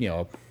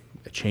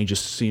a change of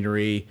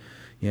scenery,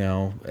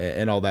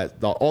 and all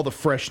that, all the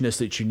freshness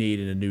that you need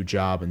in a new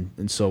job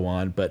and so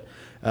on. But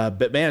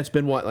man, it's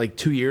been like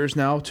 2 years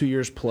now, 2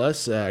 years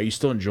plus. Are you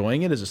still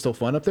enjoying it? Is it still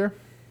fun up there?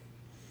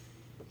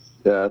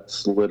 Yeah,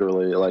 it's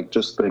literally like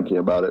just thinking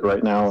about it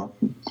right now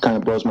kind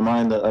of blows my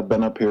mind that I've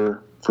been up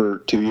here for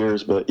 2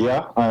 years. But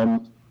yeah,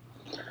 I'm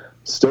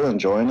still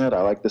enjoying it.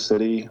 I like the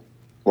city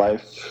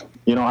life.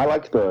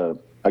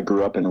 I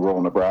grew up in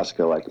rural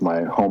Nebraska. Like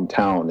my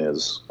hometown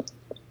is,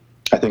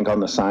 I think on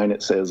the sign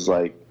it says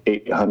like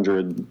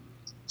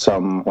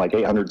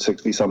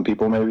 860 some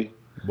people maybe.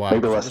 Wow,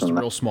 maybe less just than a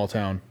that. real small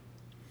town.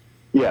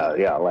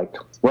 Yeah, like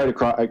right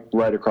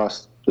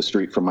across the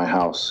street from my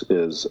house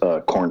is a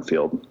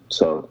cornfield.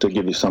 So to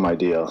give you some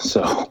idea,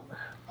 so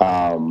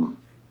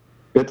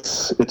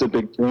it's a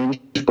big change,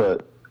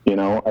 but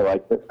I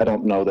like it. I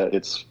don't know that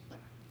it's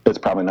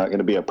probably not going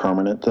to be a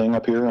permanent thing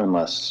up here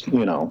unless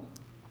you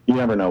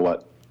never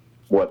know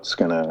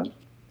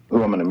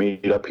who I'm going to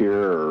meet up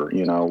here, or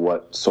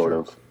what sort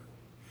of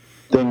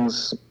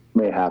things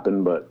may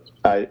happen. But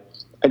I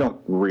don't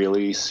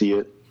really see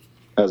it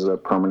as a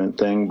permanent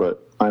thing,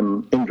 but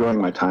I'm enjoying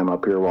my time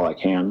up here while I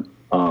can.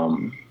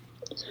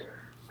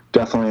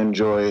 Definitely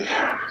enjoy,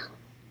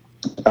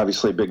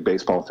 obviously a big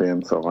baseball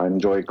fan, so I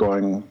enjoyed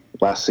going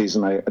last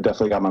season. I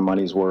definitely got my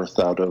money's worth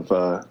out of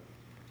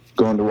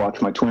going to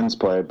watch my Twins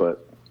play,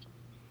 but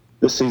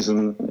this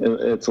season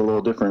it's a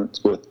little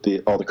different with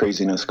all the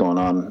craziness going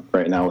on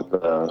right now with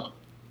the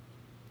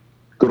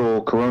good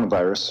old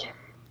coronavirus.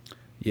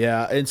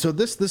 Yeah, and so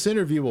this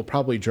interview will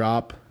probably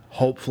drop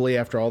hopefully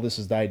after all this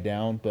has died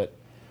down, but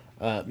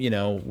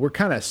we're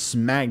kind of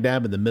smack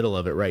dab in the middle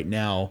of it right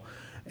now.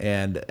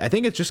 And I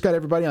think it's just got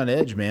everybody on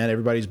edge, man.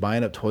 Everybody's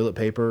buying up toilet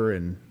paper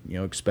and,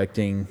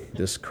 expecting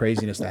this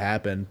craziness to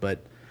happen.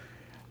 But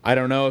I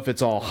don't know if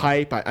it's all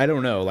hype. I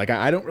don't know. Like,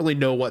 I don't really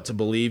know what to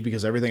believe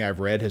because everything I've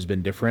read has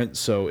been different.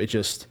 So it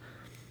just,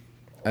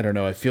 I don't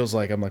know. It feels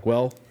like I'm like,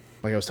 well,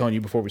 like I was telling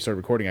you before we started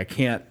recording, I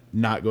can't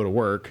not go to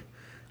work.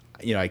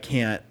 I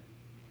can't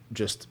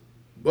just,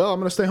 well, I'm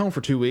going to stay home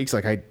for 2 weeks.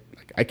 Like, I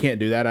can't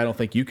do that. I don't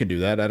think you can do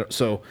that.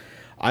 So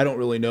I don't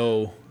really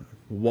know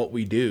what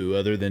we do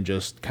other than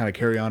just kind of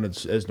carry on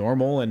as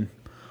normal and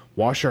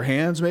wash our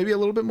hands maybe a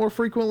little bit more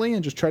frequently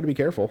and just try to be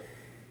careful.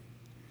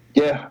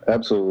 Yeah,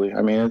 absolutely.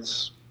 I mean,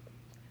 it's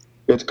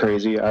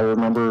crazy. I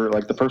remember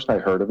like the first I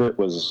heard of it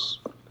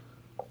was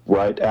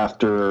right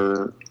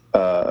after,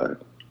 I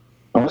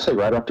want to say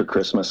right after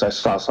Christmas. I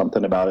saw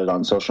something about it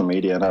on social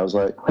media and I was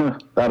like,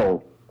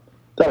 that'll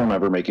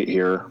never make it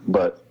here.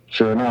 But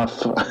sure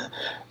enough,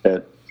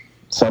 it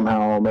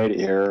somehow made it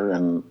here.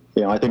 And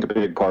I think a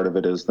big part of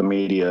it is the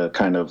media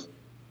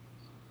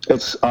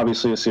it's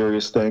obviously a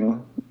serious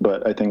thing,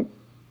 but I think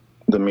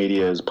the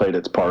media has played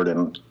its part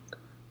in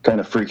kind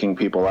of freaking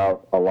people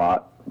out a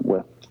lot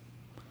with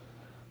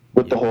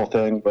the whole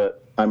thing.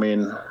 But I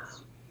mean,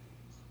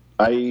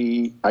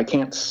 I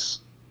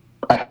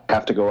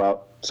have to go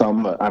out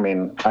some, but I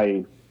mean,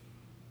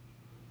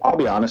 I'll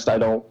be honest, I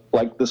don't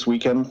like this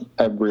weekend.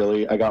 I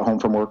got home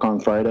from work on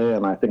Friday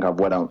and I think I've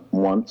went out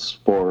once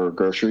for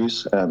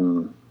groceries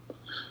and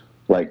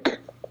like,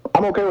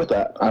 I'm okay with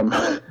that.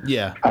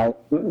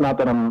 Not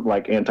that I'm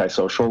like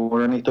antisocial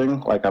or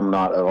anything, like I'm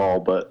not at all,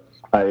 but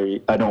I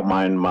don't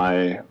mind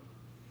my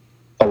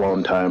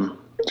alone time,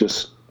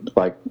 just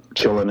like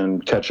chilling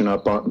and catching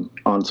up on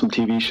some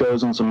TV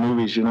shows and some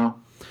movies,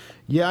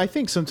 Yeah, I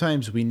think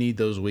sometimes we need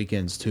those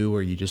weekends too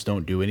where you just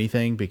don't do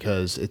anything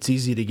because it's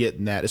easy to get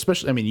in that,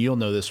 especially, I mean, you'll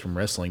know this from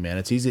wrestling, man.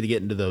 It's easy to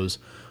get into those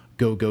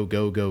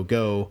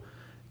go,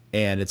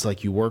 and it's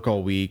like you work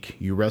all week,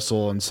 you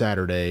wrestle on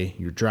Saturday,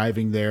 you're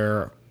driving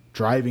there,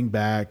 driving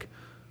back,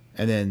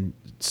 and then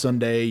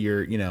Sunday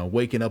you're,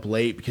 waking up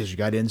late because you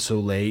got in so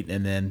late,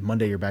 and then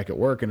Monday you're back at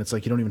work, and it's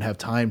like you don't even have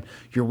time.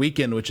 Your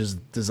weekend, which is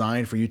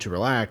designed for you to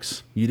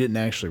relax, you didn't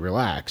actually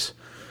relax.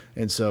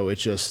 And so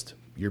it's just,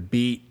 you're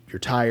beat, you're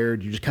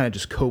tired, you just kind of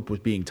just cope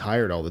with being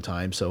tired all the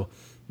time. So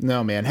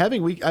no, man,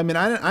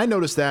 I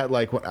noticed that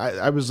like when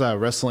I was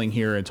wrestling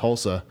here in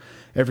Tulsa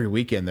every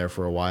weekend there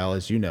for a while,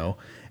 as you know.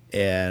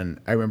 And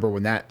I remember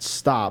when I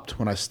stopped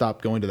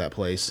going to that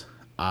place,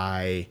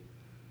 I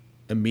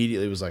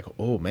immediately was like,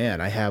 oh man,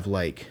 I have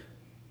like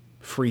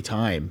free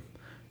time.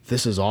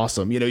 This is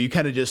awesome. You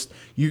kind of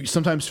you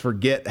sometimes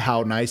forget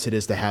how nice it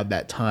is to have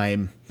that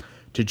time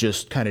to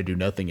just kind of do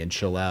nothing and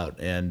chill out.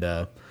 And,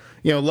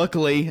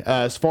 luckily,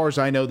 as far as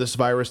I know, this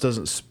virus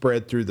doesn't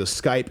spread through the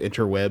Skype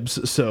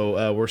interwebs,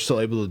 so we're still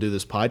able to do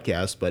this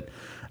podcast. But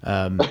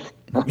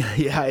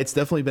yeah, it's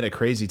definitely been a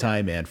crazy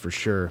time, man, for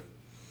sure.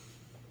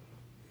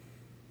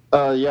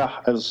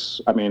 Yeah,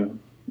 as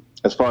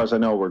far as I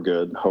know, we're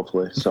good.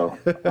 Hopefully, so.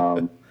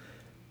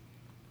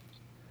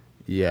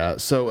 Yeah.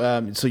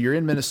 So you're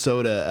in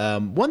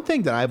Minnesota. One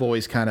thing that I've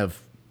always kind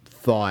of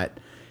thought,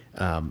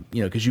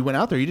 because you went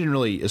out there, you didn't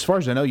really, as far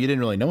as I know, you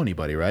didn't really know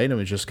anybody, right? It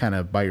was just kind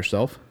of by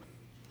yourself.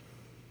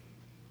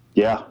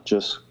 Yeah,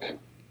 just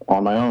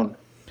on my own.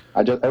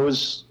 I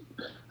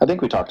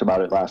think we talked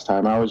about it last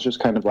time. I was just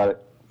kind of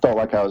felt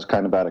like I was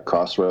kind of at a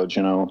crossroads,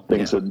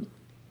 things had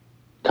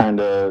kind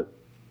of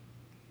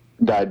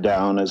died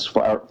down as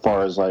far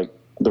as like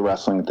the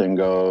wrestling thing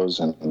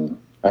goes.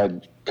 And I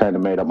kind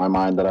of made up my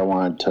mind that I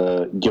wanted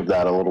to give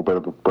that a little bit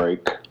of a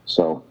break.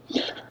 So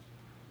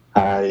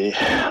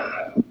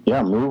I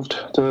moved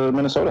to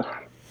Minnesota.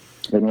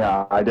 And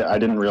I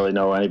didn't really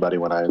know anybody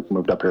when I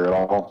moved up here at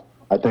all.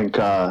 I think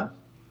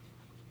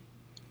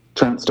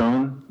Trent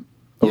Stone,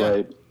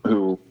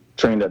 who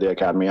trained at the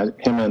academy,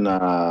 him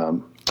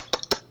and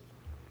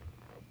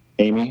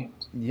Amy.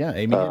 Yeah,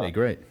 Amy,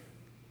 great.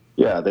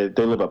 Yeah, they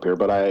live up here,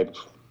 but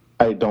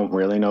I don't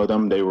really know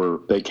them.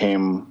 They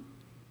came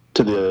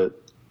to the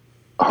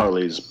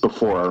Harleys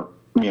before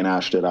me and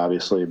Ash did,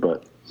 obviously,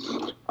 but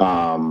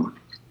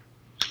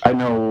I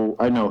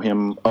know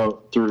him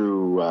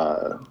through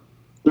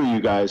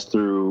you guys,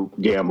 through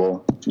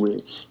Gamble.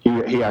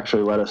 He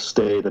actually let us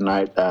stay the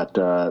night at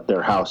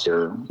their house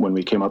here when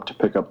we came up to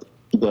pick up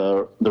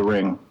the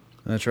ring.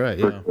 That's right.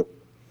 Yeah.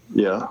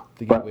 Yeah.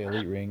 The Gateway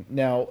Elite ring.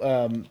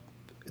 Now,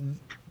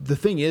 the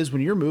thing is,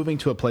 when you're moving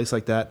to a place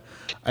like that,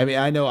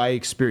 I know I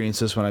experienced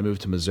this when I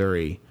moved to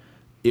Missouri.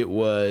 It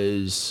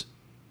was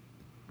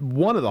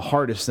one of the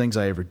hardest things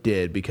I ever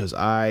did because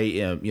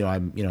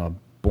I'm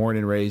born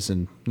and raised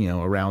in,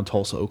 around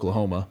Tulsa,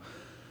 Oklahoma.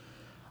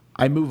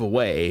 I move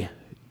away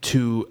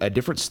to a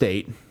different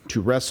state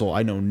to wrestle.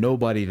 I know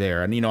nobody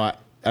there. And,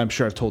 I'm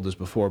sure I've told this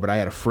before, but I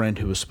had a friend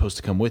who was supposed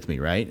to come with me,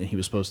 right? And he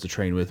was supposed to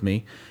train with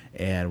me.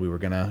 And we were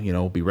going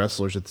to, be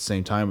wrestlers at the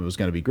same time. It was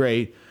going to be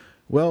great.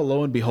 Well,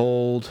 lo and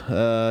behold,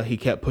 he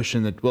kept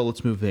pushing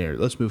let's move there.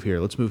 Let's move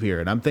here. Let's move here.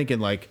 And I'm thinking,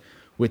 like,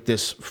 with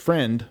this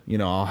friend,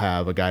 I'll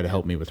have a guy to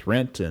help me with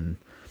rent and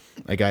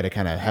a guy to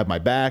kind of have my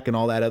back and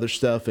all that other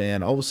stuff.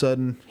 And all of a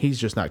sudden, he's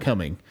just not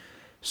coming.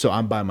 So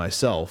I'm by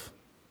myself.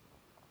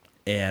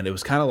 And it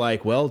was kind of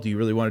like, well, do you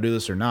really want to do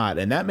this or not?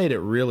 And that made it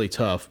really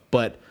tough.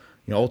 But,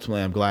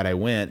 ultimately, I'm glad I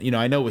went.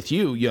 I know with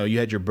you, you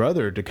had your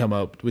brother to come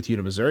up with you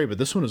to Missouri, but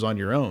this one was on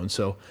your own.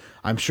 So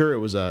I'm sure it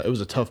was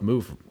a tough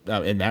move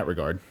in that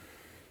regard.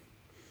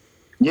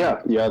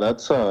 Yeah,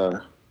 that's I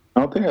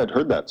don't think I'd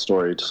heard that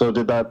story. So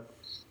did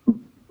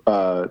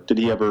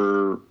he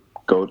ever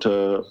go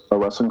to a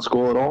wrestling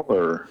school at all,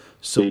 or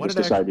so did he just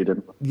decide he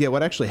didn't? Yeah,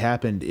 what actually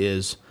happened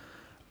is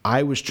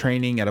I was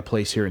training at a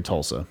place here in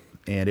Tulsa,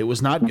 and it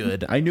was not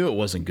good. I knew it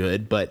wasn't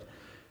good, but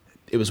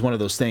it was one of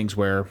those things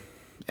where,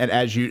 and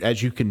as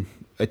you can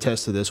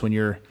attest to this, when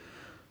you're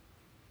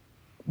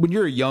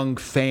a young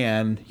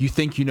fan, you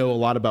think you know a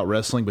lot about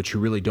wrestling, but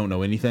you really don't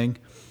know anything.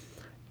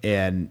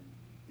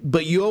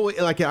 But you always,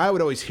 like, I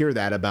would always hear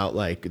that about,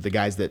 like, the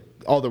guys that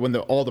when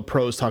all the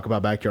pros talk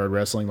about backyard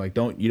wrestling, like,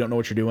 you don't know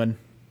what you're doing.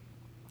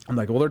 I'm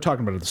like, well, they're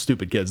talking about the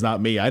stupid kids,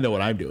 not me. I know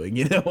what I'm doing,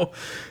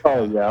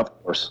 Oh yeah,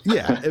 of course.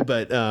 Yeah,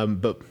 but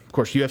of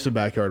course you have some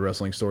backyard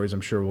wrestling stories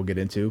I'm sure we'll get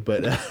into,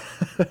 but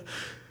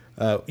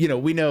I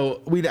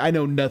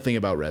know nothing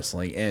about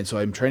wrestling, and so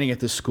I'm training at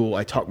this school.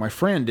 I talked my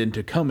friend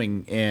into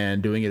coming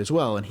and doing it as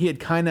well, and he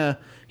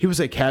was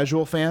a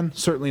casual fan,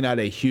 certainly not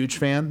a huge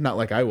fan, not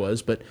like I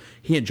was, but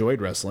he enjoyed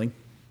wrestling.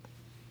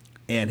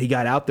 And he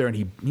got out there and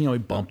he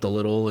bumped a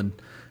little and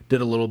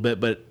did a little bit,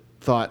 but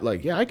thought,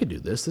 like, yeah, I could do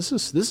this.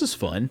 This is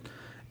fun.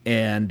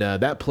 And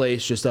that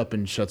place just up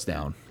and shuts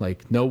down.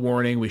 Like, no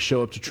warning. We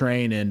show up to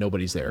train and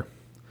nobody's there.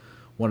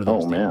 One of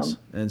those deals.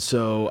 Man. And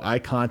so I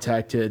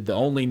contacted the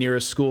only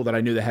nearest school that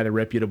I knew that had a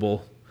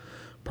reputable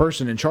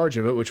person in charge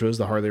of it, which was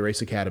the Harley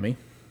Race Academy.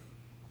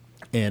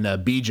 And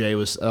BJ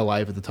was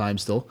alive at the time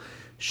still.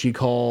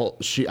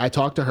 I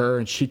talked to her,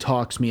 and she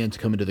talks me into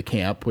coming to the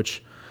camp,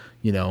 which,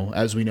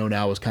 as we know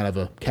now, was kind of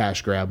a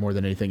cash grab more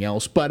than anything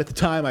else. But at the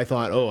time, I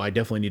thought, I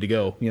definitely need to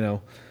go.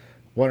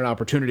 What an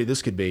opportunity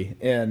this could be.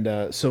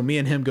 And so me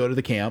and him go to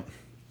the camp.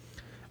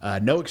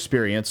 No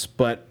experience,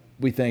 but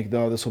we think,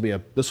 this will be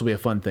a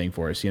fun thing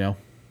for us.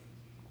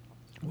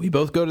 We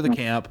both go to the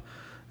camp.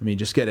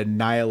 Just get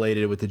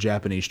annihilated with the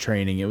Japanese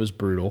training. It was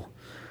brutal,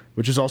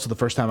 which is also the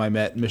first time I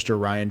met Mr.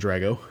 Ryan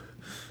Drago.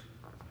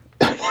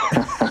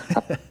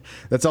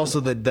 That's also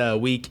the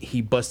week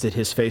he busted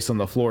his face on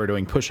the floor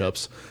doing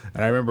push-ups.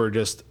 And I remember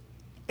just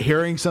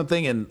hearing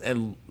something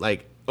and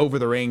like over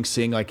the ring,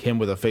 seeing like him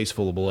with a face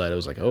full of blood. I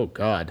was like, oh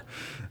God.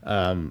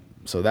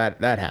 So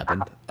that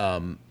happened.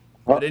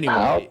 But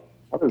anyway,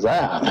 how does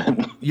that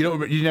happen?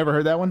 You never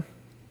heard that one?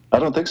 I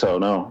don't think so.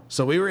 No.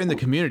 So we were in the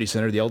community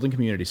center, the Eldon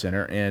Community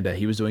Center, and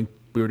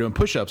we were doing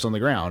push-ups on the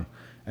ground.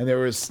 and there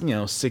was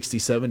 60,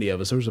 70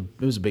 of us. It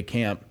was a big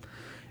camp,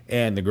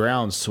 and the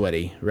ground's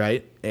sweaty,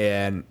 right?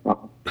 And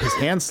his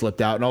hand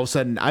slipped out, and all of a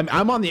sudden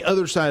I'm on the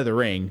other side of the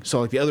ring,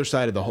 so like the other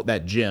side of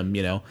that gym,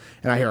 and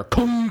I hear a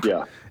clunk,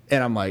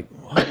 and I'm like,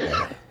 what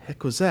the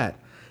heck was that?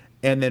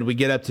 And then we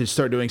get up to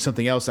start doing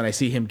something else, and I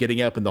see him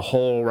getting up, and the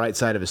whole right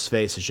side of his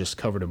face is just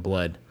covered in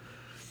blood.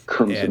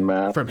 Crimson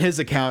mass. From his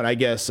account, I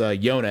guess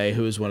Yone,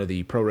 who is one of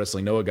the Pro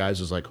Wrestling Noah guys,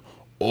 was like,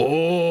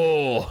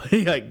 "Oh!"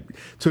 He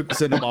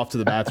sent him off to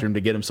the bathroom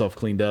to get himself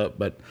cleaned up.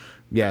 But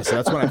yeah, so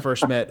that's when I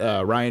first met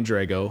Ryan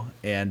Drago,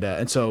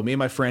 and so me and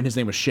my friend, his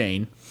name was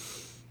Shane,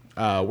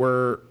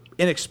 we're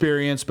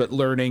inexperienced but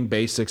learning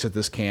basics at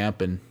this camp,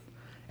 and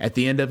at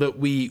the end of it,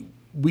 we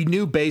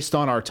knew based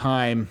on our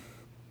time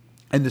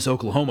in this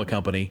Oklahoma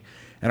company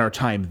and our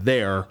time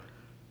there,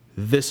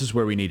 this is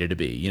where we needed to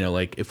be.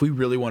 Like if we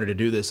really wanted to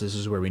do this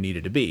is where we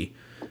needed to be.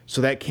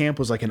 So that camp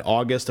was like in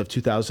August of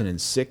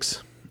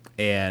 2006,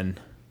 and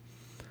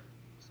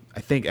I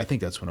think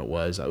that's when it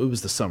was. It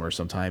was the summer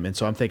sometime, and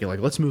so I'm thinking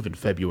like, let's move in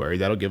February.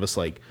 That'll give us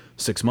like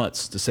 6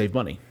 months to save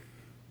money.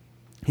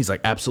 He's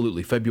like,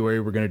 absolutely, February,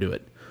 we're gonna do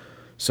it.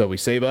 So we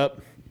save up.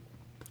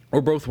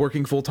 We're both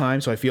working full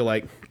time, so I feel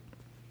like,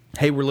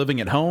 hey, we're living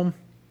at home.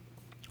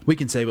 We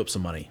can save up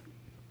some money.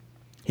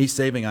 He's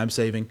saving, I'm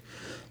saving.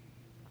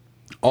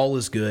 All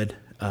is good.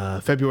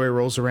 February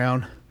rolls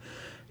around.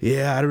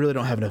 Yeah, I really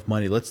don't have enough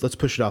money. Let's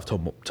push it off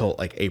till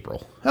like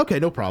April. Okay,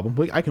 no problem.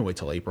 I can wait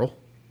till April.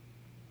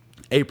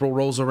 April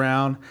rolls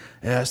around.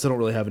 Yeah, I still don't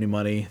really have any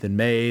money. Then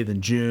May, then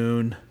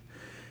June.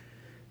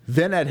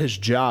 Then at his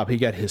job, he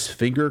got his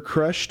finger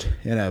crushed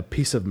in a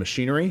piece of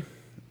machinery,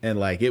 and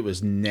like it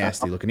was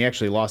nasty looking. He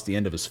actually lost the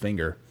end of his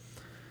finger.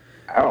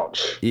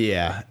 Ouch.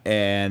 Yeah,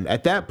 and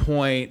at that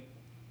point,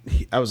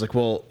 I was like,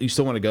 well, you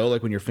still want to go,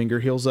 like when your finger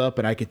heals up?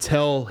 And I could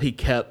tell he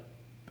kept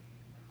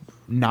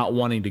not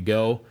wanting to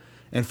go.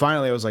 And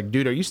finally I was like,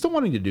 dude, are you still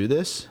wanting to do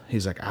this?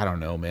 He's like, I don't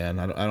know, man.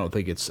 I don't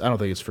think it's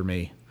for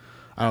me.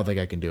 I don't think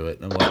I can do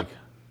it. And I'm like,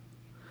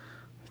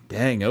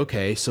 dang,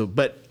 okay. So,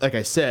 but like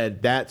I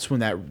said, that's when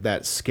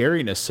that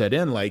scariness set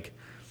in. Like,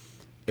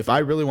 if I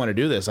really want to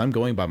do this, I'm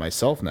going by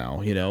myself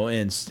now,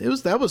 and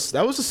that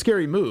was a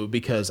scary move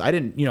because I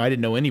didn't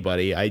know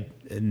anybody.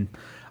 I'm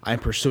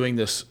pursuing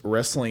this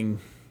wrestling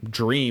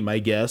dream, I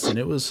guess, and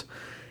it was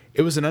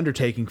an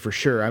undertaking for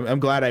sure. I'm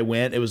glad I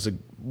went. It was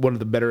one of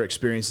the better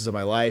experiences of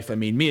my life. I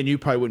mean, me and you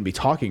probably wouldn't be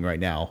talking right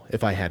now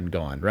if I hadn't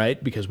gone,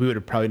 right? Because we would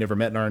have probably never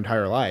met in our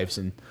entire lives,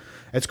 and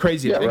it's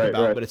crazy to think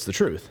about, but it's the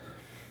truth.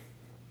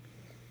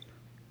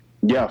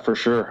 Yeah, for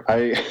sure.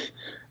 I've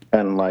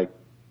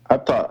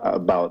thought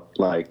about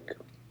like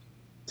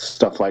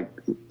stuff like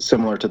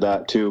similar to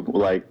that too.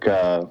 Like,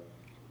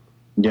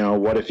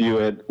 what if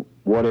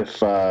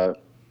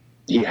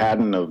he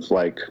hadn't have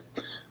like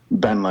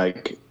been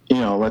like,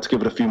 let's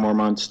give it a few more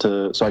months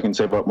so I can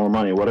save up more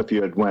money. What if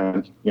you had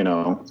went,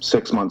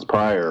 6 months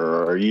prior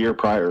or a year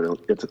prior?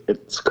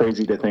 It's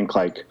crazy to think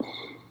like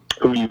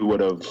who would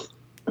have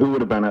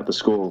been at the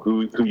school,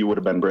 who you would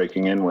have been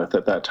breaking in with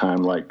at that time.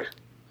 Like,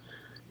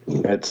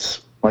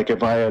 it's like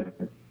if I had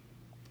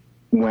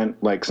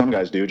went like some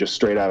guys do, just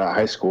straight out of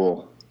high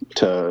school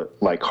to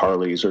like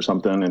Harley's or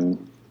something,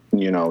 and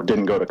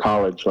didn't go to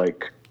college,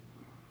 like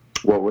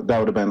that would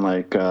have been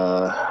like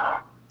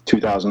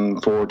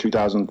 2004,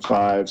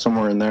 2005,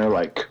 somewhere in there.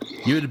 Like,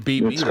 you would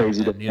beat me,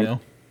 crazy then,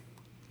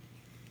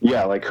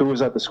 Yeah, like who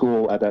was at the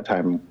school at that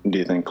time? Do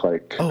you think?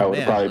 Like, I would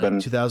have probably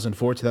been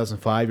 2004,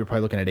 2005. You're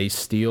probably looking at Ace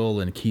Steele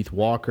and Keith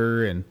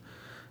Walker and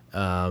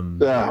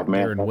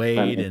Aaron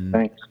Wade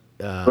and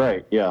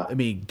right, yeah. I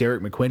mean,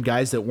 Derek McQuinn,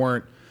 guys that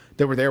were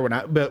there when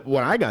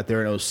I got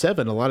there in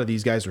 07. A lot of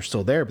these guys were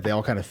still there, but they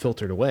all kind of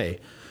filtered away,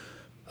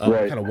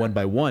 kind of one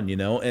by one,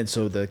 and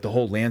so the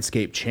whole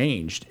landscape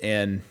changed.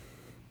 And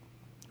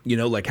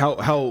like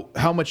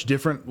how much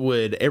different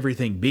would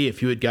everything be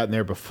if you had gotten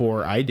there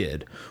before I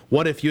did?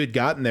 What if you had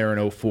gotten there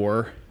in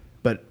 04,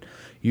 but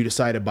you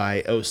decided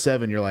by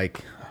 07 you're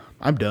like,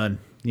 I'm done.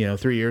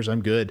 3 years,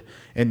 I'm good.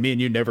 And me and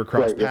you never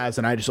crossed paths,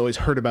 and I just always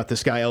heard about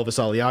this guy Elvis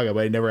Aliaga,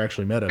 but I never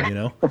actually met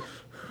him.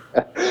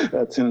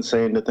 That's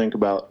insane to think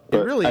about. It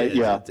really is.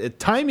 Yeah.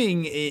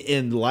 Timing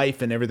in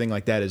life and everything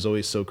like that is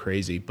always so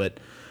crazy. But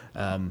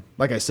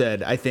like I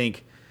said, I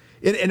think,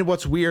 and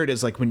what's weird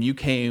is like when you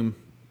came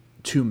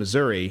to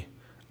Missouri,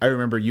 I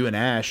remember you and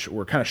Ash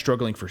were kind of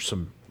struggling for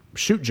some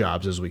shoot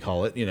jobs, as we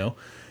call it,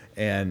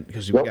 and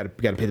because we got to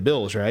pay the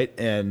bills, right?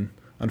 And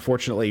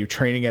unfortunately,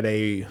 training at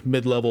a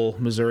mid-level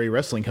Missouri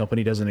wrestling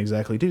company doesn't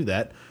exactly do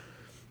that.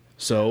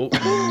 So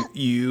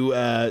you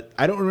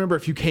I don't remember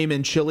if you came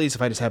in Chili's,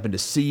 if I just happened to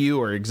see you,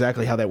 or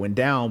exactly how that went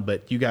down,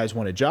 but you guys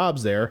wanted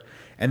jobs there,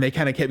 and they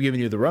kind of kept giving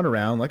you the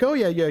runaround, like, oh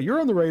yeah,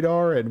 you're on the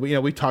radar, and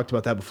we talked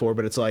about that before,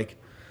 but it's like,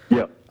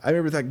 yeah, I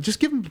remember like, just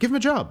give them a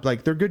job,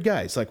 like they're good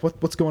guys, like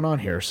what's going on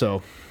here?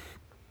 So,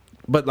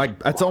 but like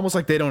it's almost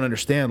like they don't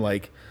understand,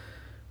 like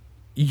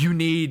you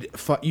need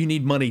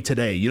money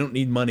today, you don't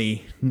need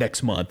money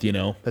next month,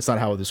 that's not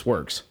how this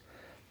works.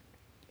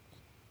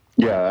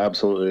 Yeah,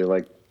 absolutely.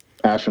 Like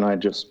Ash and I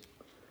just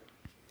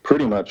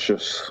pretty much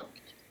just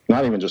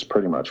not even just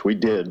pretty much. We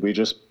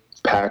just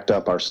packed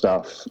up our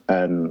stuff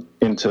and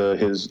into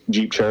his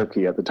Jeep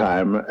Cherokee at the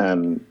time,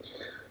 and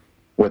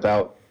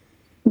without,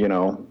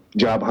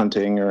 job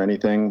hunting or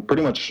anything,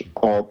 pretty much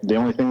the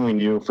only thing we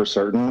knew for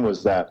certain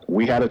was that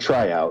we had a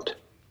tryout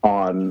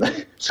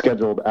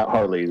scheduled at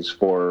Harley's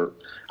for,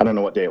 I don't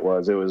know what day it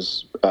was. It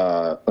was,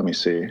 let me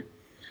see.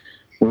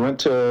 We went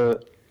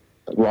to,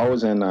 I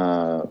was in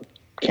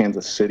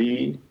Kansas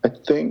City, I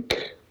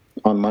think,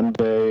 on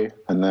Monday,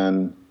 and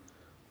then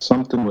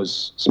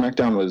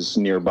SmackDown was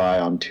nearby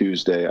on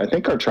Tuesday. I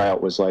think our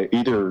tryout was like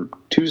either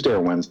Tuesday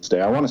or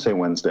Wednesday. I want to say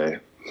Wednesday,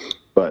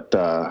 but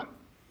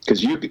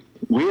because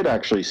we had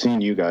actually seen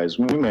you guys.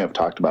 We may have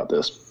talked about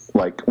this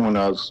like when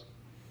I was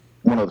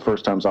one of the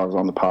first times I was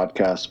on the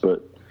podcast,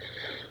 but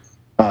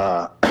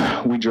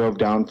we drove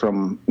down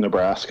from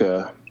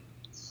Nebraska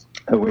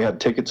and we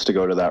had tickets to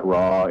go to that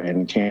Raw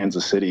in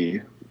Kansas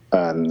City,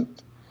 and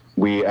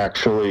we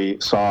actually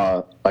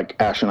saw, like,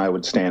 Ash and I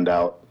would stand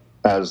out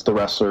as the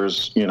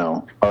wrestlers,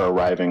 are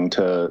arriving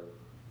to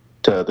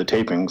the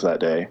tapings that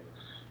day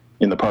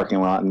in the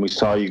parking lot, and we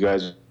saw you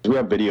guys. We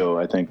have video,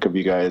 I think, of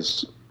you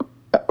guys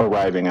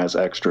arriving as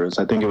extras.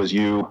 I think it was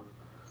you,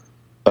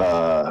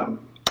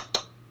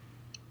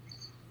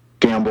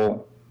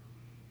 Gamble,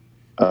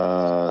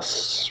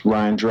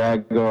 Ryan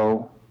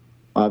Drago,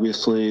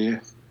 obviously.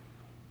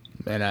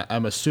 And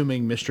I'm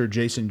assuming Mr.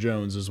 Jason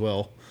Jones as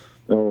well.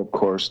 Oh, of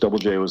course, Double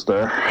J was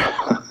there.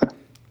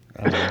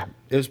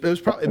 It was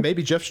probably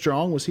maybe Jeff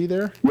Strong. Was he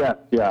there? Yeah.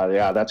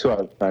 That's who I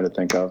was trying to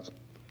think of.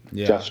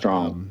 Yeah, Jeff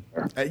Strong.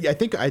 I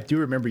think I do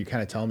remember you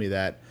kind of telling me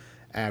that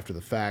after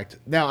the fact.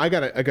 Now I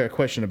got a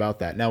question about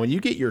that. Now, when you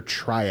get your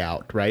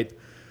tryout, right?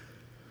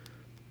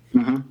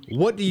 Mm-hmm.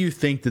 What do you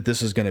think that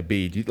this is going to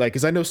be? Do you, like,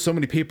 because I know so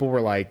many people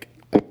were like,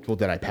 "Well,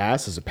 did I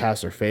pass? Is it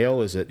pass or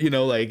fail? Is it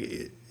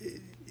like?"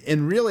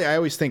 And really, I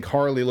always think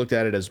Harley looked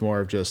at it as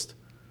more of just,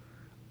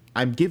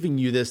 I'm giving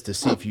you this to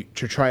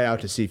try out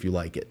to see if you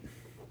like it.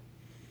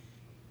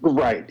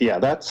 Right. Yeah.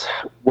 That's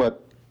how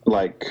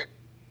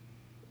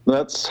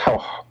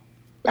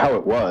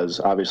it was,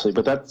 obviously,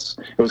 but it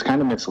was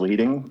kind of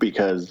misleading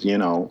because,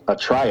 a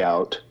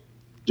tryout,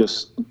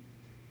 just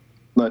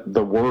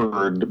the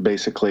word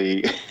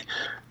basically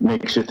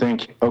makes you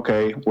think,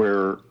 okay,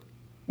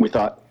 we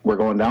thought we're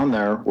going down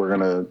there. We're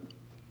going to,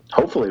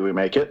 hopefully we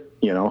make it,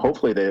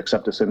 hopefully they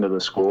accept us into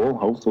the school.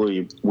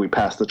 Hopefully we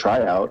pass the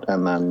tryout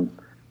and then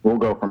we'll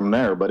go from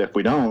there. But if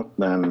we don't,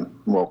 then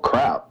well,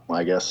 crap,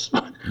 I guess.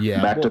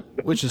 Yeah.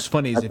 Which is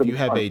funny is if you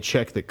have a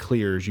check that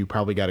clears, you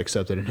probably got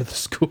accepted into the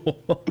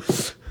school.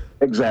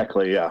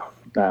 Exactly. Yeah.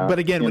 But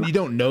again, when you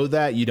don't know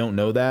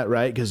that,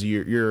 right? Because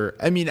you're.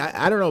 I mean,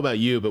 I don't know about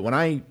you, but when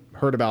I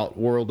heard about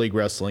World League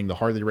Wrestling, the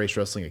Harley Race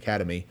Wrestling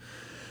Academy,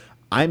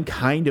 I'm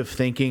kind of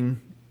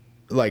thinking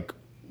like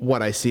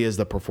what I see as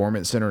the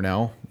Performance Center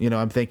now.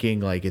 I'm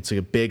thinking like it's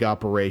a big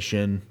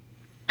operation,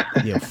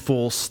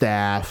 full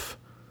staff.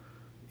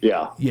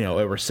 Yeah.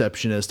 A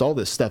receptionist, all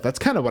this stuff. That's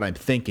kind of what I'm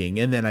thinking.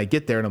 And then I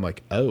get there and I'm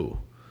like, oh,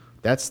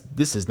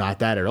 this is not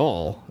that at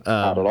all.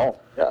 Not at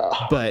all.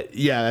 Yeah. But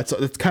yeah,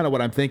 that's kind of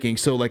what I'm thinking.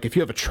 So like if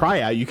you have a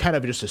tryout, you kind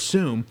of just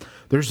assume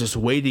there's this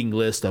waiting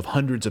list of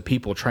hundreds of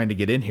people trying to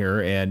get in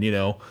here, and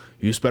you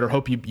just better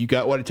hope you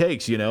got what it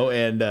takes,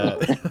 and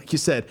like you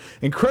said,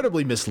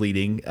 incredibly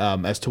misleading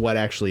as to what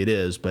actually it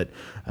is. But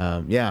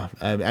yeah,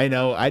 I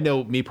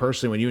know me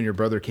personally, when you and your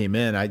brother came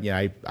in,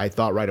 I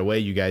thought right away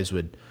you guys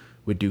would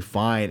do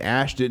fine.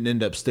 Ash didn't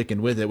end up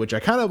sticking with it, which I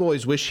kind of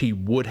always wish he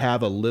would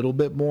have a little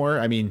bit more.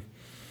 I mean,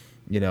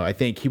 I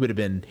think he would have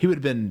been good.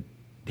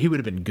 He would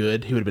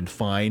have been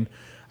fine.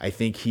 I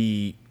think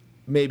he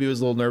maybe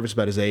was a little nervous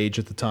about his age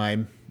at the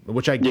time,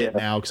 which I get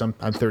now because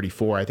I'm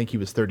 34. I think he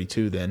was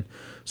 32 then,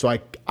 so I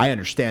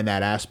understand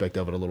that aspect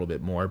of it a little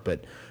bit more.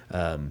 But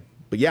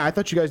yeah, I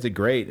thought you guys did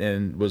great,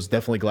 and was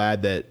definitely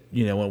glad that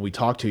when we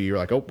talked to you, you're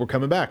like, oh, we're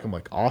coming back. I'm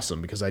like,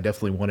 awesome, because I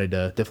definitely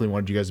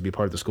wanted you guys to be a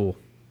part of the school.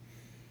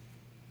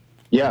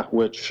 Yeah,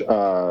 which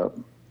the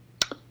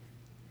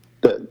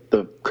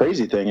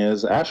crazy thing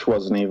is, Ash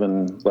wasn't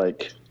even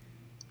like,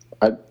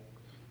 I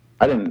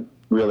didn't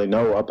really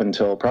know up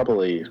until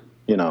probably,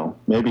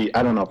 maybe,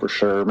 I don't know for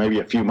sure, maybe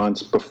a few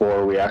months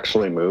before we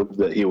actually moved,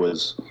 that he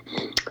was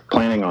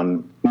planning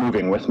on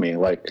moving with me.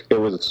 Like,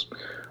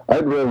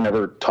 I'd really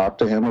never talked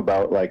to him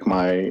about like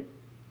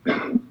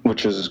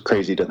which is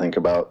crazy to think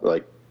about,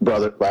 like,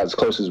 brother, as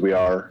close as we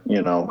are,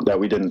 that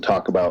we didn't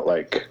talk about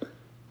like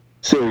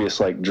serious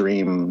like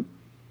dream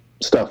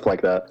stuff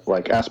like that,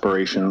 like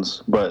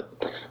aspirations. But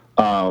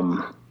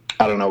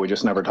I don't know, we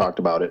just never talked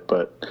about it.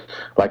 But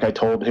like I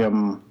told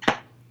him,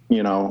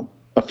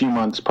 a few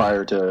months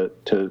prior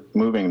to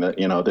moving, that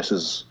this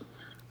is,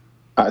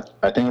 I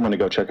think I'm going to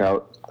go check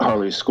out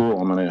Harley's school.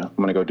 I'm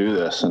going to go do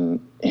this. And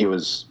he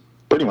was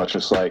pretty much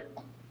just like,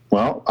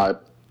 well, I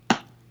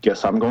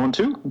guess I'm going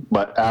too.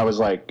 But I was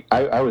like,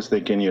 I was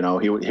thinking, he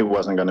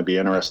wasn't going to be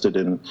interested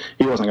in,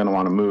 he wasn't going to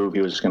want to move.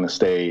 He was just going to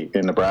stay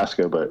in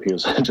Nebraska. But he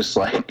was just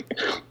like,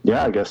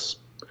 yeah, I guess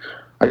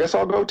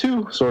I'll go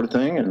too, sort of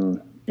thing.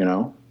 And,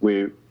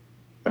 we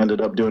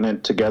ended up doing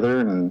it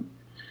together, and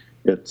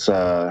it's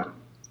yeah,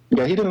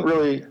 he didn't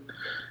really.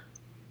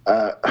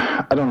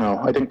 I don't know.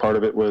 I think part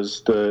of it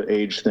was the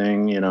age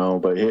thing, you know.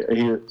 But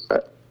he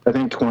I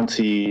think once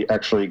he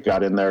actually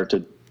got in there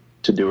to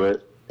do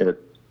it, it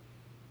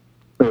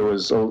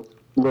was a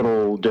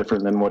little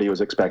different than what he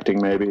was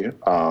expecting, maybe.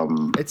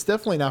 It's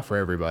definitely not for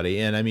everybody.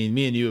 And I mean,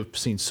 me and you have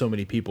seen so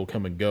many people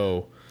come and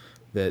go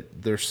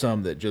that there's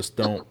some that just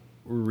don't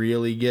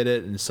really get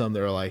it, and some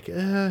that are like,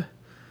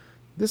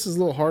 this is a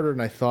little harder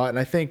than I thought. And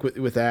I think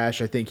with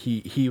Ash, I think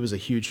he was a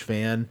huge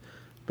fan.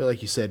 But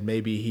like you said,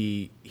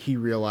 maybe he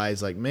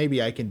realized, like,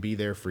 maybe I can be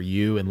there for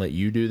you and let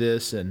you do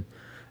this. And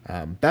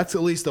that's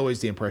at least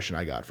always the impression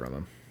I got from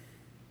him.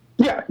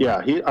 Yeah.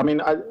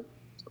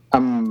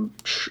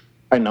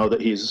 I know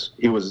that he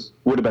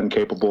would have been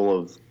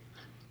capable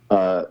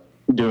of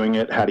doing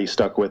it had he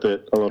stuck with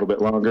it a little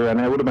bit longer,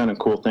 and it would have been a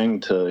cool thing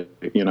to,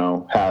 you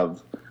know,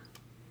 have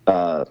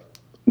the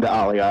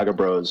Aliaga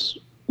Bros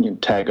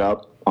tag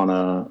up on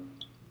a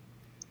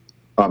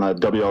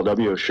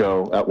WLW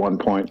show at one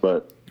point,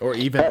 but or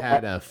even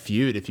had a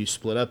feud. If you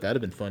split up, that'd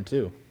have been fun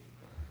too.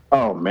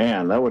 Oh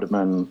man, that would have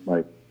been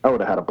like, I would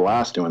have had a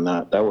blast doing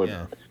that. That would.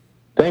 Yeah.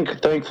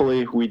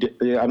 Thankfully, we did.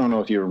 I don't know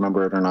if you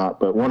remember it or not,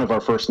 but one of our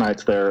first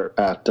nights there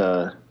at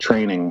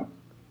training,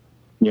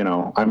 you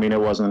know, I mean, it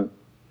wasn't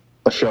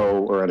a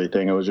show or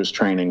anything. It was just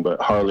training.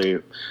 But Harley,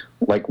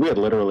 like, we had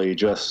literally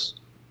just,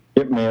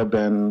 it may have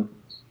been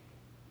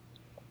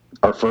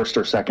our first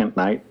or second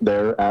night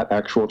there at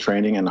actual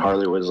training, and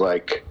Harley was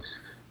like,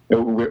 we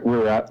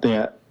were at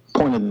the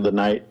point in the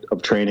night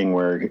of training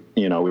where,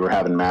 you know, we were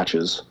having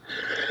matches,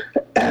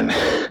 and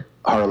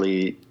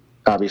Harley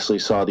obviously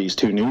saw these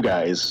two new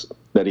guys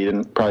that he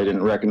probably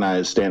didn't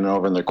recognize standing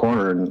over in the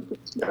corner, and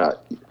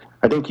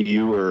I think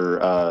you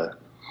or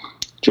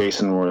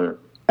Jason were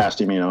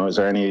asking me, you know, is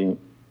there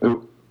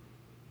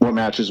what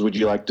matches would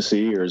you like to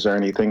see, or is there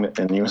anything that?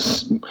 And he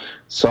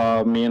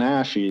saw me and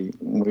Ash.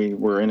 We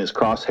were in his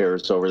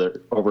crosshairs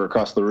over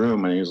across the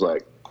room, and he was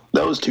like,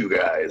 those two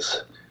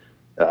guys,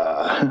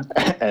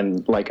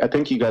 and like, I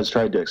think you guys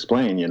tried to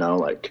explain, you know,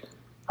 like,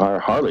 our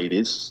Harley,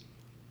 these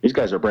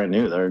guys are brand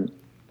new.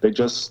 They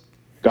just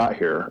got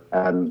here,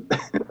 and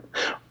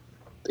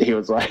he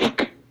was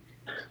like,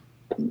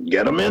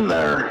 get them in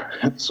there,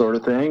 sort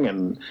of thing.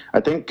 And I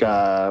think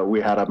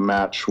we had a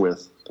match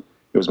with,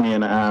 it was me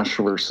and Ash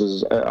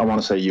versus, I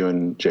want to say you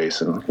and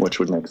Jason, which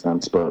would make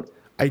sense, but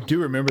I do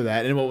remember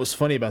that. And what was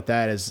funny about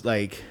that is,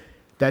 like,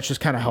 that's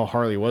just kind of how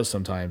Harley was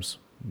sometimes.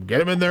 Get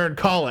them in there and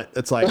call it.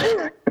 It's like,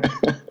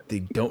 they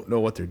don't know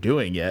what they're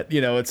doing yet,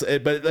 you know.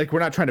 But like, we're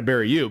not trying to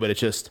bury you, but it's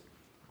just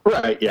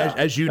right, yeah.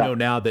 As you know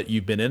now that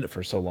you've been in it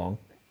for so long.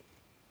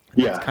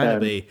 Yeah, it's kind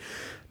of a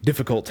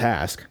difficult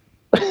task,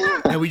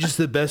 and we just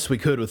did the best we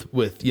could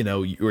with you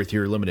know, with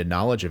your limited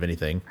knowledge of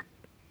anything.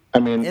 I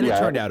mean, and it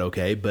turned out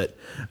okay, but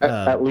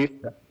at least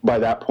by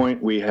that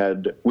point we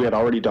had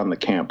already done the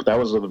camp. That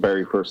was the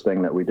very first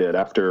thing that we did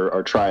after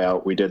our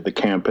tryout. We did the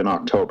camp in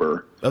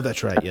October. Oh,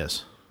 that's right,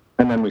 yes.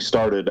 And then we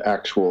started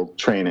actual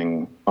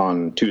training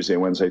on Tuesday,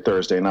 Wednesday,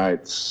 Thursday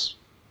nights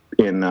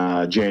in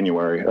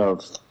January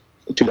of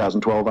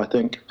 2012, I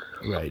think.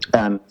 Right.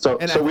 And so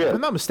if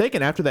I'm not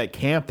mistaken, after that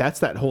camp, that's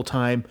that whole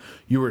time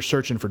you were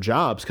searching for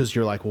jobs, because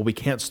you're like, well, we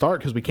can't start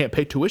because we can't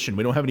pay tuition.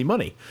 We don't have any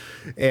money.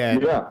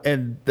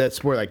 And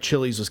that's where, like,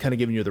 Chili's was kind of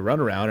giving you the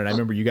runaround. And I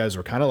remember you guys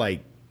were kind of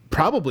like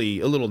probably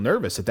a little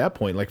nervous at that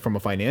point, like from a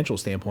financial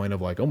standpoint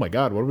of like, oh my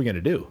God, what are we going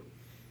to do?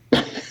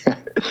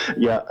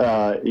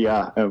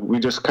 Yeah. We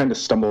just kind of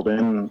stumbled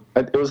in.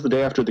 It was the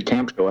day after the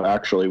camp show,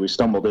 actually. We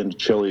stumbled into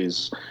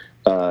Chili's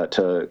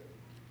to,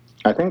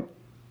 I think,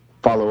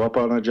 follow up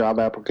on a job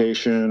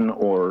application,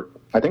 or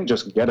I think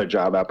just get a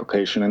job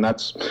application.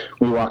 And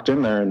we walked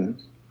in there,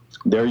 and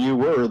there you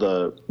were,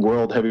 the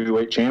world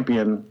heavyweight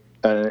champion.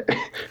 And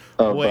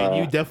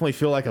you definitely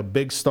feel like a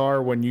big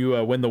star when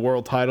you win the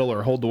world title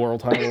or hold the world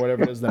title or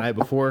whatever it is the night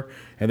before,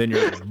 and then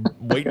you're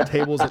waiting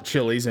tables at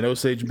Chili's in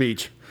Osage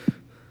Beach.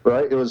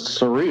 Right, it was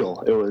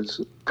surreal. It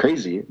was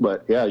crazy,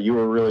 but yeah, you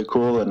were really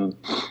cool, and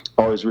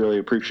always really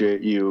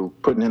appreciate you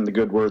putting in the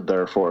good word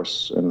there for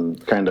us,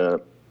 and kind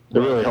of, it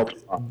really helped.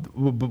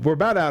 We're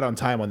about out on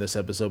time on this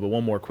episode, but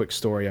one more quick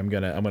story I'm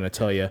gonna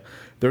tell you.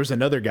 There was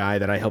another guy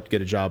that I helped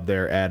get a job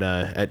there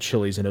at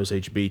Chili's in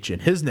Osage Beach,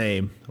 and his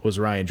name was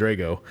Ryan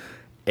Drago,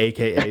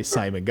 aka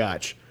Simon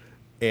Gotch,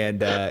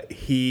 and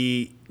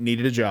he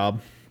needed a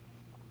job,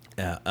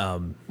 you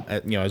know,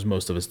 as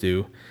most of us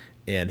do,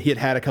 and he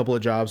had a couple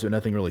of jobs, but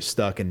nothing really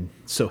stuck, and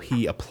so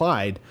he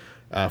applied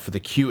for the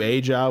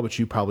QA job, which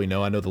you probably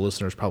know. I know the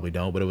listeners probably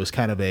don't, but it was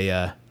kind of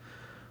a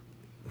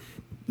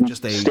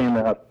just a stand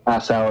up,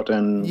 pass out,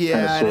 and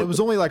and it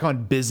was only like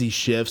on busy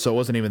shifts, so it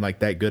wasn't even like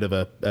that good of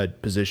a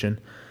position.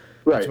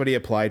 Right. That's what he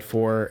applied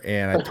for,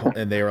 and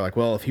and they were like,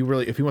 well, if he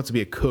wants to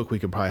be a cook, we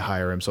could probably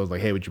hire him. So I was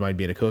like, hey, would you mind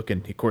being a cook?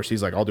 And of course,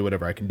 he's like, I'll do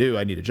whatever I can do.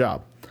 I need a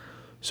job.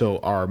 So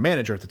our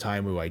manager at the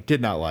time, who I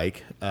did not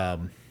like,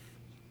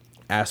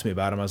 asked me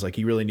about him. I was like,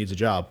 he really needs a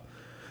job.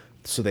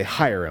 So they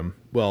hire him.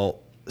 Well,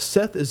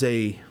 Seth is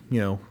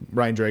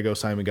Ryan Drago,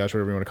 Simon Gotch,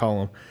 whatever you want to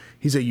call him.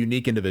 He's a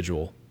unique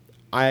individual.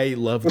 I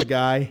love the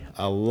guy.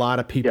 A lot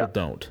of people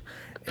don't.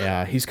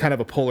 He's kind of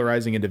a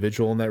polarizing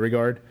individual in that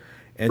regard.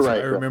 And so I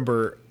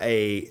remember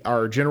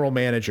our general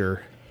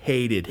manager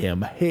hated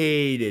him.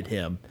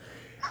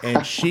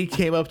 And she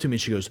came up to me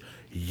and she goes,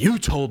 "You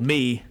told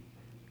me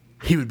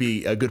he would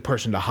be a good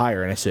person to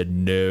hire." And I said,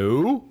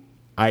 "No,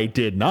 I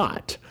did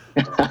not.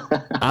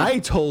 I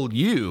told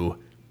you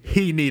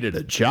he needed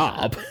a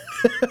job."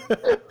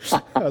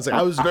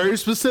 I was very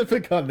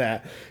specific on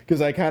that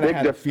because I kind of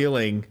had a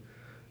feeling,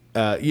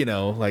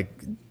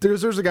 like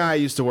there's a guy I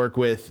used to work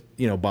with,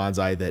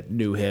 Bonsai, that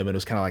knew him and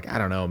was kind of like, I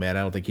don't know, man,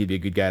 I don't think he'd be a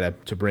good guy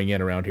to bring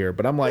in around here.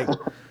 But I'm like,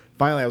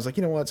 finally, I was like,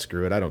 you know what,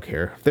 screw it, I don't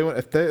care.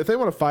 If they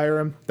want to fire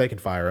him, they can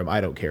fire him.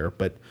 I don't care.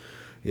 But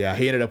yeah,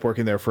 he ended up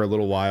working there for a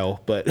little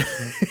while. But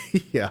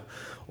yeah,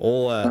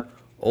 old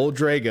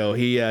Drago,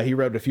 he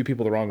rubbed a few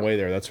people the wrong way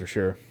there. That's for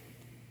sure.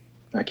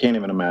 I can't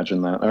even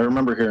imagine that. I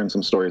remember hearing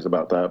some stories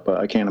about that, but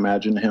I can't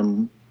imagine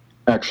him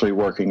actually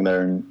working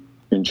there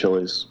in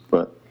Chili's.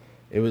 But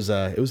it was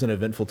an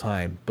eventful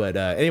time. But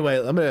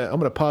anyway, I'm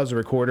gonna pause the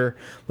recorder.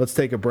 Let's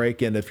take a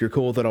break, and if you're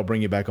cool with it, I'll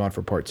bring you back on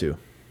for part 2.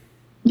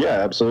 Yeah,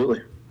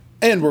 absolutely.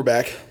 And we're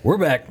back. We're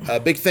back.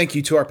 Big thank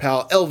you to our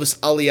pal Elvis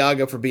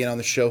Aliaga for being on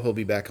the show. He'll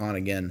be back on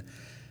again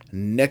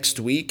next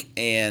week.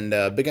 And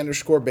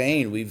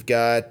Big_Bane, we've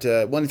got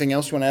one thing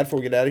else you want to add before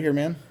we get out of here,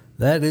 man?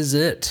 That is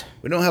it.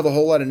 We don't have a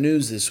whole lot of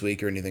news this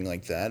week or anything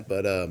like that,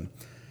 but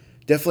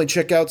definitely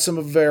check out some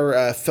of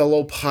our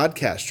fellow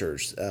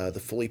podcasters, the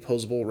Fully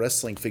Posable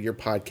Wrestling Figure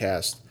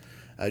Podcast.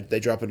 They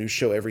drop a new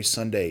show every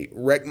Sunday.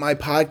 Wreck My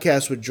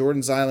Podcast with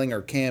Jordan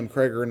Zeilinger, Cam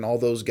Kreger, and all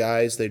those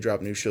guys. They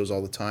drop new shows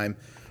all the time.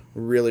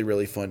 Really,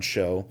 really fun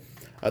show.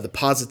 The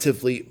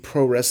Positively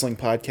Pro Wrestling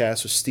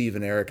Podcast with Steve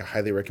and Eric. I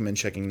highly recommend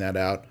checking that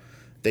out.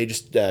 They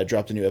just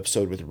dropped a new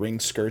episode with Ring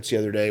Skirts the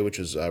other day, which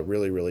was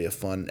really, really a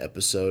fun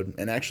episode.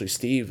 And actually,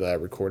 Steve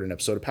recorded an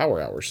episode of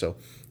Power Hour, so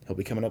he'll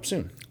be coming up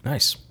soon.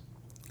 Nice.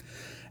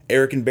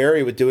 Eric and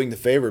Barry with Doing the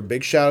Favor.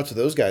 Big shout out to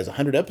those guys.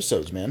 100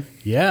 episodes, man.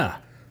 Yeah.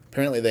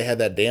 Apparently they had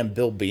that damn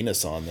Bill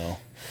Venus on, though.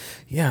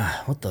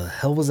 Yeah. What the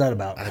hell was that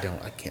about? I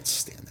can't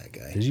stand that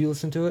guy. Did you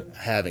listen to it?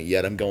 I haven't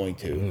yet. I'm going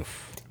to.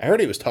 Oof. I heard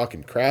he was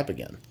talking crap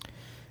again.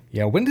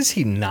 Yeah. When does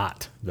he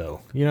not,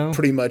 though?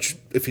 Pretty much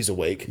if he's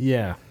awake.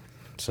 Yeah.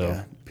 So.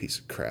 Yeah, piece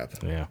of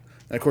crap. Yeah.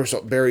 And of course,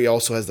 Barry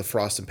also has the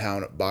Frost and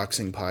Pound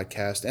Boxing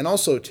Podcast. And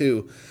also,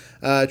 too,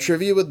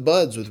 Trivia with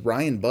Buds with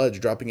Ryan Buds,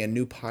 dropping a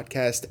new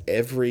podcast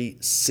every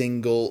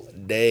single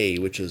day,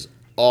 which is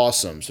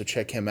awesome. So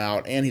check him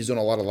out. And he's doing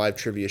a lot of live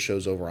trivia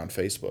shows over on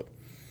Facebook.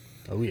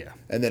 Oh, yeah.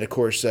 And then, of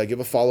course,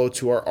 give a follow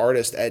to our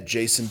artist at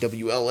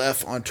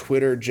JasonWLF on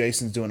Twitter.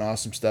 Jason's doing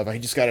awesome stuff. He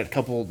just got a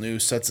couple new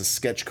sets of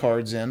sketch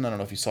cards in. I don't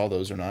know if you saw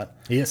those or not.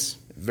 Yes.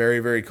 Very,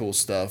 very cool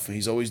stuff.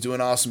 He's always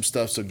doing awesome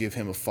stuff, so give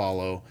him a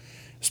follow.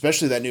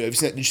 Especially that new,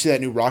 did you see that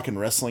new Rock and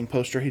Wrestling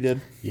poster he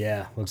did?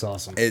 Yeah, looks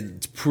awesome.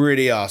 It's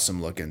pretty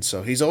awesome looking.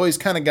 So he's always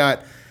kind of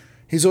got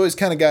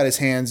his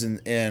hands in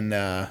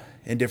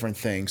different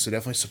things. So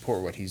definitely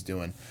support what he's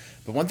doing.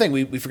 But one thing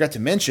we forgot to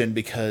mention,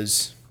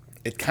 because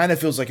it kind of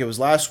feels like it was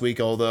last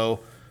week, although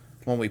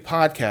when we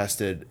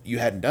podcasted, you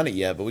hadn't done it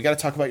yet. But we got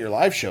to talk about your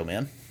live show,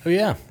 man. Oh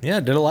yeah,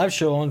 did a live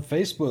show on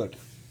Facebook.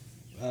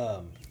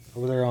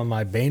 Over there on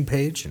my Bane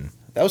page, and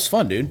that was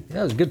fun, dude.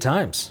 Yeah, it was good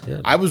times.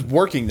 Yeah. I was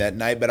working that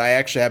night, but I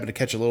actually happened to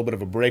catch a little bit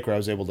of a break where I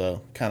was able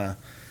to kind of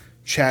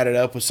chat it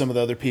up with some of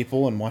the other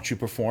people and watch you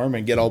perform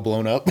and get all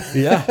blown up.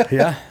 yeah.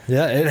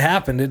 It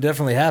happened. It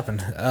definitely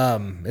happened.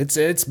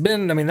 It's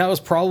been. I mean, that was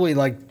probably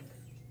like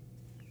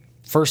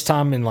first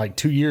time in like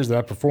 2 years that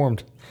I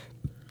performed.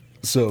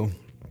 So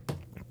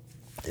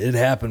it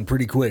happened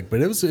pretty quick,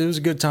 but it was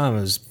a good time.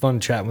 It was fun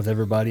chatting with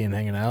everybody and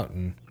hanging out,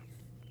 and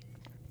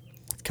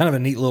kind of a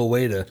neat little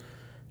way to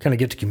kind of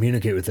get to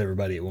communicate with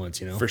everybody at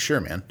once, For sure,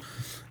 man.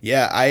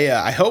 Yeah,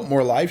 I hope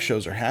more live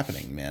shows are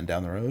happening, man,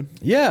 down the road.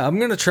 Yeah, I'm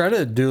gonna try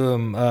to do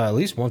them at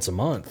least once a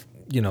month,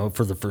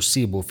 for the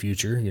foreseeable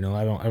future. I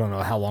don't know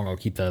how long I'll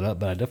keep that up,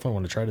 but I definitely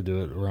want to try to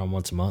do it around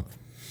once a month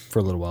for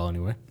a little while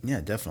anyway.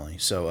 Yeah, definitely.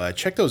 So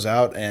check those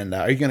out. And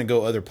are you gonna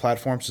go other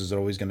platforms? Is it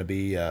always gonna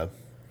be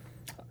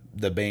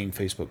the Bane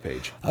Facebook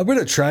page? I'm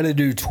gonna try to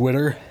do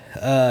Twitter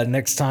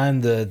next time.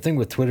 The thing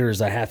with Twitter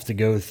is I have to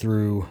go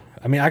through.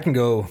 I mean, I can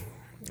go,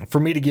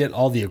 for me to get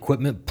all the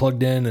equipment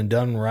plugged in and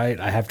done right,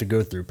 I have to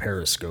go through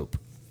Periscope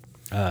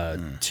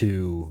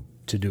to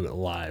do it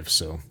live.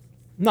 So,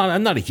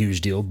 not a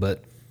huge deal,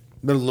 but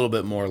a little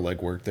bit more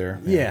legwork there.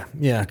 Yeah,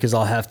 because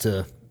I'll have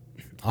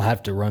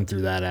to run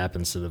through that app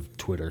instead of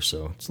Twitter.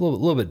 So it's a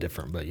little bit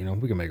different, but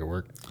we can make it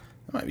work.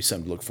 That might be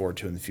something to look forward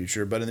to in the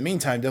future. But in the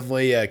meantime,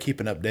 definitely keep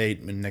an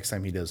update next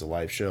time he does a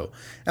live show.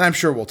 And I'm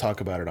sure we'll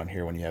talk about it on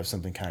here when you have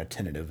something kind of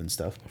tentative and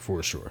stuff.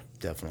 For sure.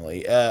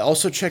 Definitely.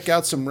 Also, check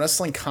out some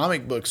wrestling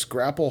comic books,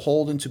 Grapple,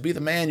 Hold, and To Be the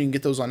Man. You can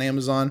get those on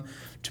Amazon.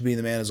 To Be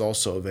the Man is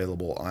also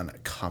available on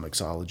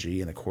Comixology.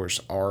 And, of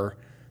course, our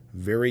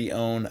very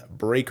own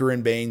Breaker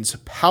and Bane's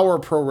Power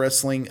Pro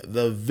Wrestling,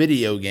 the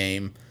video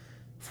game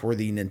for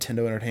the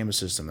Nintendo Entertainment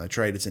System. That's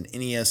right. It's an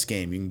NES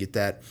game. You can get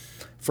that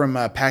from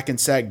Pack and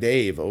Sag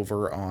Dave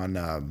over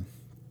on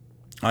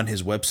on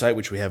his website,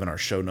 which we have in our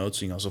show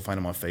notes. You can also find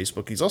him on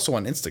Facebook. He's also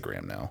on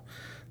Instagram now.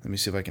 Let me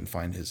see if I can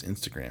find his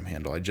Instagram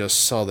handle. I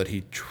just saw that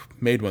he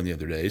made one the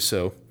other day.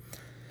 So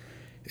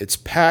it's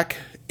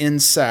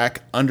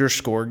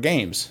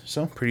PackInSack_games.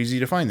 So pretty easy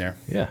to find there.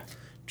 Yeah.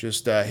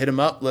 Just hit him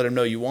up, let him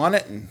know you want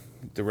it, and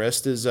the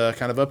rest is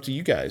kind of up to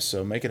you guys.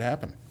 So make it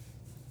happen.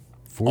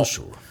 For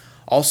sure.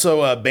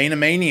 Also,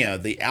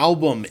 Banemania, the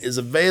album is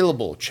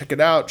available. Check it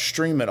out,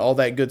 stream it, all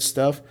that good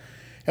stuff.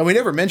 And we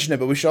never mentioned it,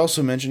 but we should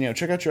also mention,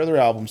 check out your other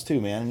albums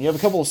too, man. And you have a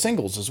couple of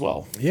singles as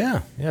well.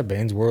 Yeah.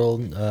 Bane's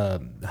World,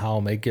 How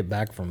I'll Make It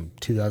Back from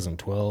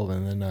 2012,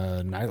 and then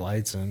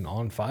Nightlights and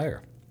On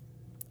Fire.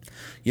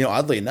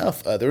 Oddly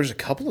enough, there was a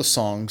couple of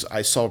songs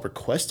I saw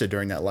requested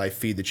during that live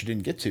feed that you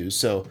didn't get to.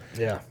 So,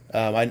 Yeah.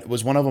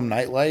 Was one of them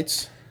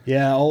Nightlights?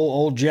 Yeah,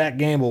 old Jack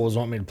Gamble was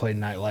wanting me to play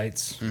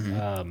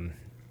Nightlights.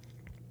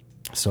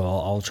 So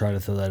I'll try to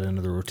throw that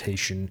into the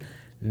rotation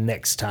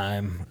next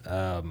time.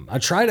 I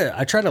try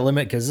to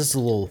limit, because this is a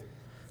little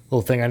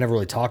thing I never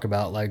really talk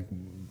about. Like,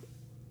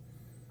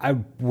 I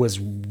was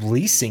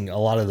leasing a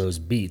lot of those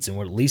beats, and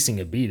what leasing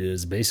a beat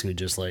is basically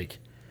just like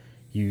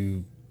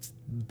you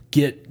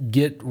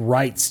get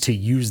rights to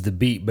use the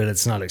beat, but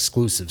it's not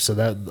exclusive. So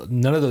that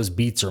none of those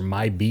beats are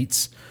my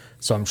beats.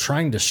 So I'm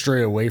trying to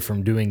stray away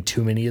from doing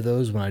too many of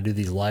those when I do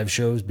these live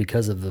shows,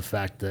 because of the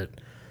fact that,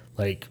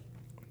 like,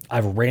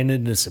 I've ran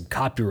into some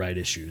copyright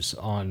issues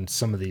on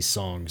some of these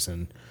songs,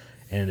 and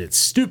it's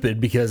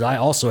stupid because I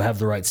also have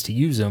the rights to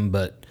use them,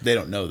 but They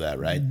don't know that,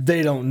 right?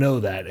 they don't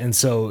know that. And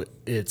so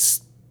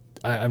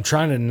I'm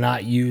trying to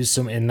not use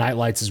some, and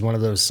Nightlights is one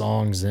of those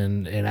songs,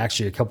 and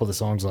actually a couple of the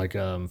songs like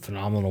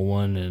Phenomenal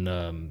One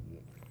and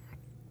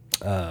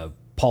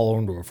Paul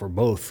Orndorff are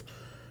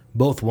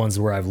both ones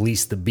where I've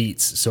leased the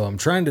beats. So I'm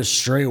trying to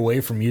stray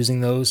away from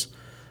using those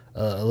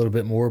a little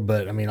bit more,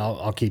 but I mean,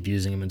 I'll keep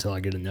using them until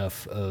I get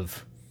enough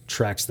of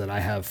tracks that I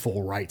have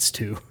full rights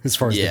to as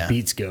far as the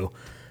beats go.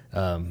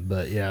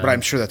 But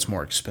I'm sure that's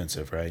more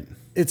expensive, right?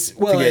 It's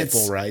To get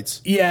full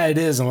rights. Yeah, it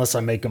is, unless I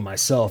make them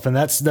myself, and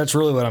that's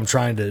really what I'm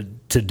trying to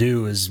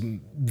do. Is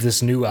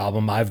this new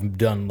album, I've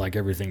done like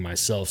everything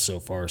myself so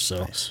far,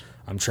 so Nice.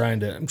 I'm trying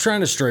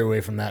to stray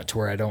away from that to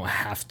where I don't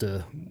have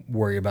to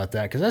worry about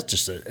that, because that's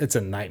just it's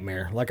a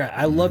nightmare. Like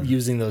I love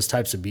using those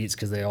types of beats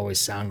because they always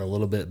sound a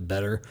little bit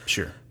better.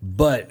 Sure.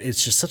 But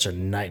it's just such a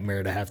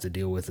nightmare to have to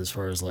deal with, as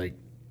far as like,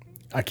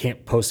 I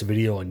can't post a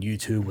video on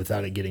YouTube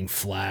without it getting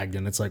flagged,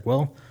 and it's like,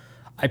 well,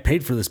 I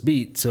paid for this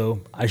beat,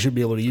 so I should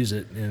be able to use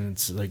it. And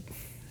it's like,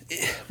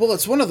 Well,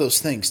 it's one of those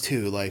things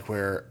too, like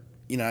where,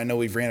 I know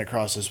we've ran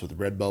across this with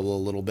Redbubble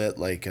a little bit,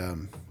 like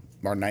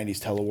our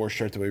 90s Telewar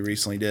shirt that we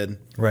recently did.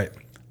 right.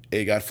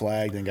 It got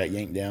flagged and got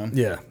yanked down.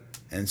 Yeah.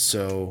 And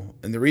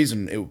the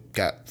reason it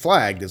got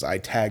flagged is I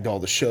tagged all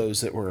the shows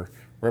that were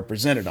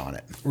represented on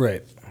it.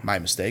 Right. My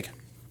mistake.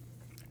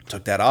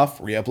 Took that off,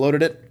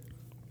 re-uploaded it.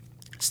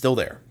 Still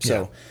there.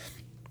 So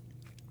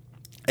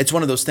it's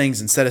one of those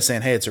things, instead of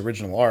saying, hey, it's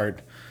original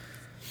art,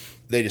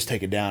 they just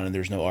take it down and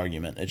there's no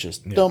argument. It's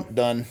just dump,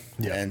 done.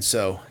 Yeah. And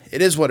so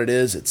it is what it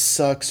is. It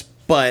sucks,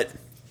 but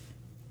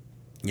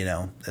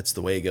that's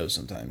the way it goes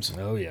sometimes.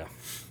 Oh, yeah.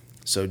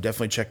 So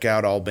definitely check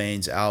out all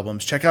Bane's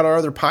albums. Check out our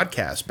other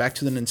podcasts, Back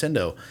to the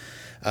Nintendo.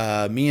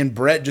 Me and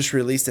Brett just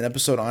released an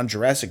episode on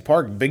Jurassic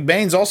Park. Big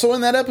Bane's also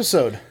in that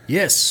episode.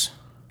 Yes.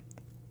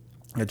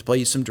 I had to play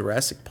you some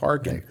Jurassic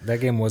Park, and That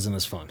game wasn't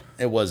as fun.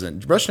 it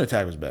wasn't. Russian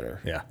Attack was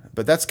better. Yeah.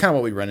 But that's kind of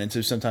what we run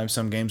into. Sometimes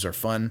some games are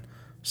fun,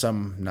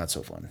 some not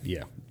so fun.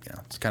 Yeah.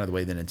 It's kind of the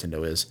way the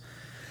Nintendo is.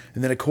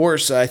 And then, of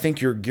course, I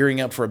think you're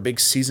gearing up for a big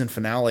season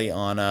finale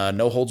on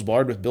No Holds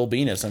Barred with Bill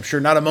Venus. I'm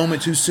sure not a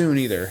moment too soon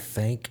either.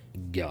 Thank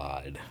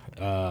God.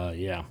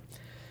 Yeah.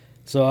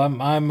 So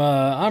I'm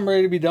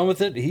ready to be done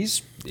with it.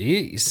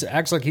 He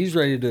acts like he's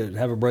ready to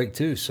have a break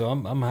too. So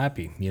I'm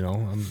happy.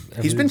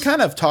 He's been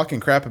kind of talking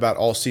crap about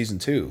all season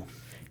 2.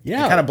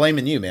 Yeah. Kind of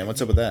blaming you, man.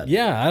 What's up with that?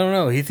 Yeah, I don't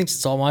know. He thinks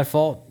it's all my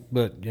fault,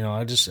 but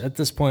I just, at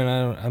this point,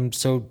 I'm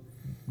so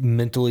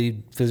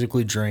mentally,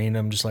 physically drained.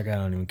 I'm just like, I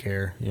don't even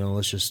care.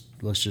 Let's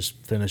just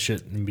finish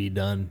it and be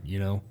done.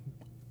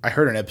 I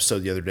heard an episode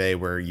the other day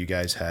where you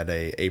guys had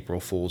a April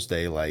Fool's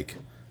Day, like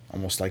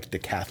almost like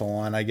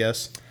decathlon, I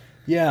guess.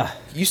 Yeah.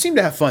 You seem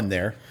to have fun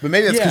there, but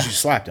maybe that's because Yeah. you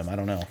slapped him. I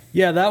don't know.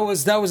 Yeah, that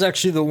was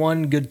actually the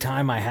one good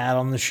time I had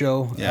on the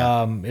show.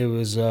 Yeah. It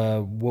was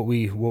what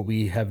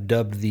we have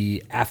dubbed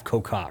the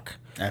AFCOCAC.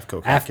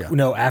 AFCOCAC.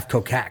 No,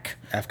 AFCOCAC.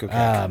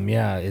 AFCOCAC.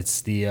 Yeah,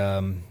 it's the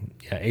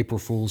April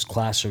Fool's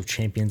Clash of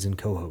Champions and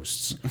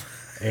Co-hosts,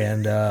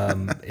 and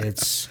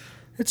it's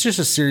just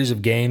a series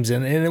of games,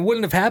 and it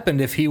wouldn't have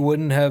happened if he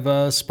wouldn't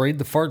have sprayed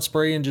the fart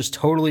spray and just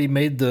totally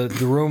made the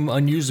room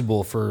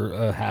unusable for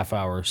a half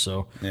hour.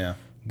 So Yeah.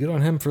 good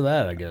on him for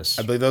that, I guess.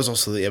 I believe that was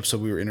also the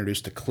episode we were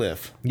introduced to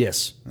Cliff.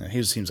 Yes, Yeah,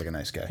 he seems like a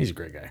nice guy. he's a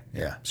great guy.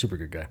 Yeah. Super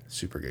good guy.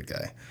 Super good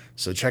guy.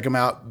 So check him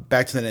out.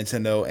 Back to the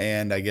Nintendo,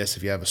 and I guess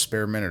if you have a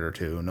spare minute or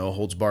two, No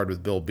Holds Barred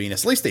with Bill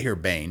Venus. At least they hear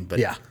Bane, but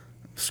Yeah.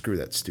 screw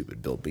that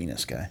stupid Bill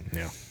Venus guy.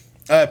 Yeah.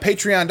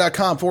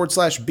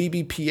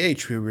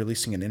 Patreon.com/BBPH. We're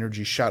releasing an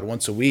energy shot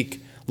once a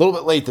week. A little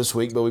bit late this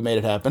week, but we made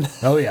it happen.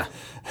 Oh, yeah.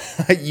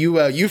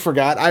 You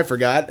forgot, I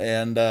forgot,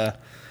 and I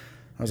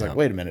was like,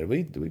 wait a minute,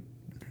 did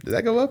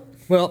that go up?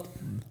 Well,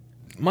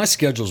 my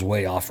schedule's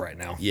way off right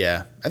now.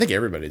 Yeah, I think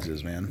everybody's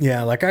is, man.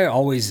 Yeah, like I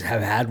always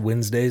have had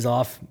Wednesdays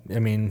off. I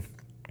mean,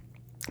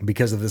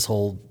 because of this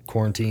whole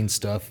quarantine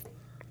stuff,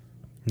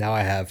 now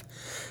I have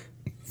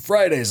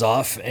Fridays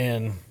off,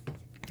 and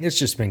it's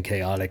just been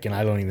chaotic, and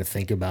I don't even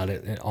think about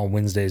it on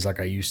Wednesdays like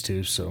I used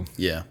to, so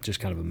Yeah. just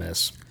kind of a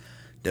mess.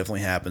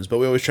 Definitely happens, but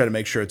we always try to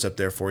make sure it's up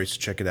there for you, so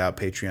check it out,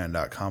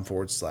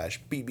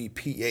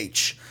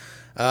 patreon.com/BBPH.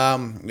 We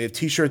have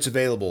t-shirts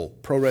available,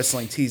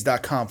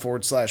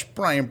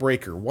 prowrestlingtees.com/Brian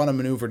Breaker,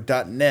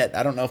 whatamaneuver.net.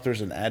 I don't know if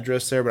there's an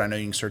address there, but I know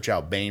you can search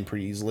out Bane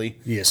pretty easily.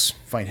 Yes.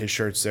 Find his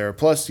shirts there.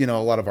 Plus, a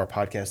lot of our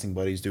podcasting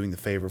buddies doing the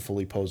favor,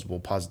 Fully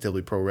Posable,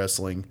 Positively Pro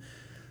Wrestling.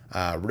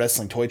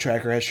 Wrestling Toy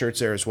Tracker has shirts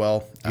there as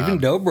well. Even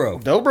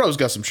Dobro. Dobro's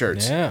got some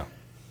shirts. Yeah.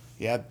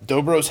 Yeah,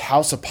 Dobro's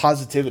House of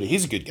Positivity.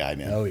 He's a good guy,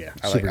 man. Oh, yeah.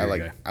 I Super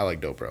like good guy. I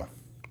like Dobro.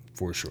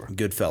 For sure.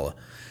 Good fella.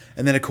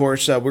 And then, of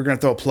course, we're going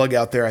to throw a plug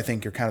out there. I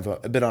think you're kind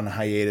of a bit on a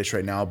hiatus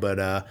right now, but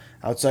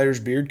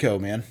Outsiders Beard Co.,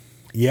 man.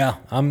 Yeah,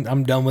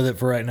 I'm done with it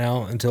for right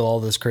now until all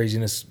this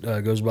craziness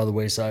goes by the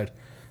wayside.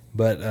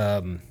 But,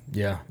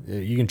 yeah,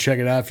 you can check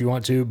it out if you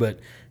want to, but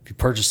if you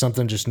purchase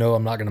something, just know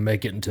I'm not going to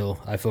make it until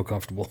I feel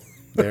comfortable.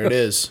 There it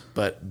is.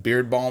 But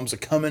beard balms are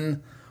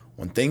coming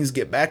when things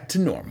get back to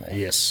normal.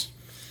 Yes.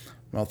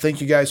 Well,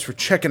 thank you guys for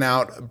checking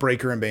out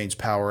Breaker and Bane's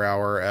Power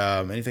Hour.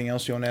 Anything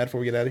else you want to add before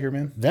we get out of here,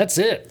 man? That's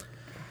it.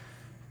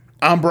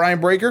 I'm Brian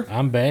Breaker.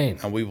 I'm Bane.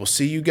 And we will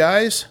see you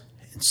guys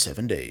in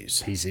 7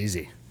 days. Peace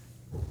easy.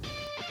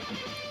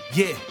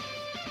 Yeah.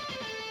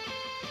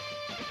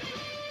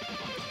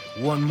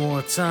 One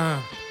more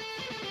time.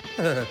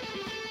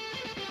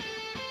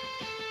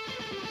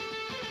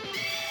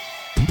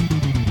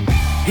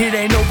 It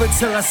ain't over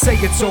till I say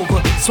it's over.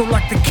 So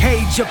lock the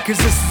cage up, cause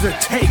this is a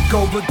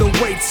takeover. The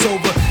wait's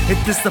over. If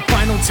this the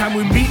final time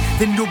we meet,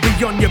 then you'll be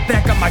on your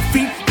back on my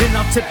feet. Then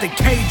I'll tip the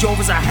cage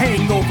over as a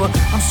hangover.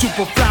 I'm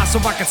super fly, so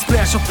I can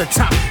splash off the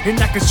top. And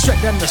I can shut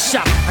down the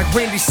shop. Like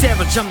Randy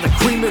Savage, I'm the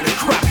cream of the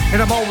crop.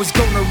 And I'm always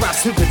gonna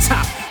rise to the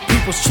top.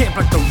 People's champ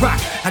like The Rock.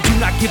 I do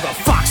not give a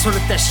fuck, so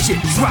let that shit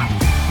drop.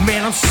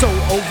 Man, I'm so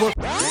over.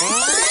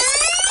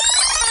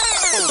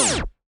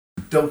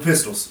 Double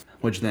pistols.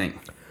 What'd you think?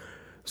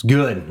 It's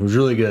good. It was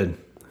really good.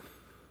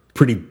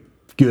 Pretty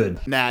good.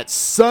 That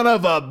son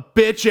of a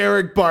bitch,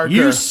 Eric Barker.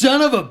 You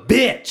son of a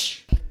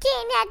bitch! Can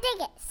I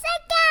dig it?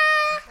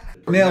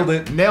 Sucker! Nailed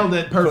it. Nailed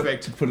it.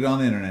 Perfect. Put it on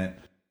the internet.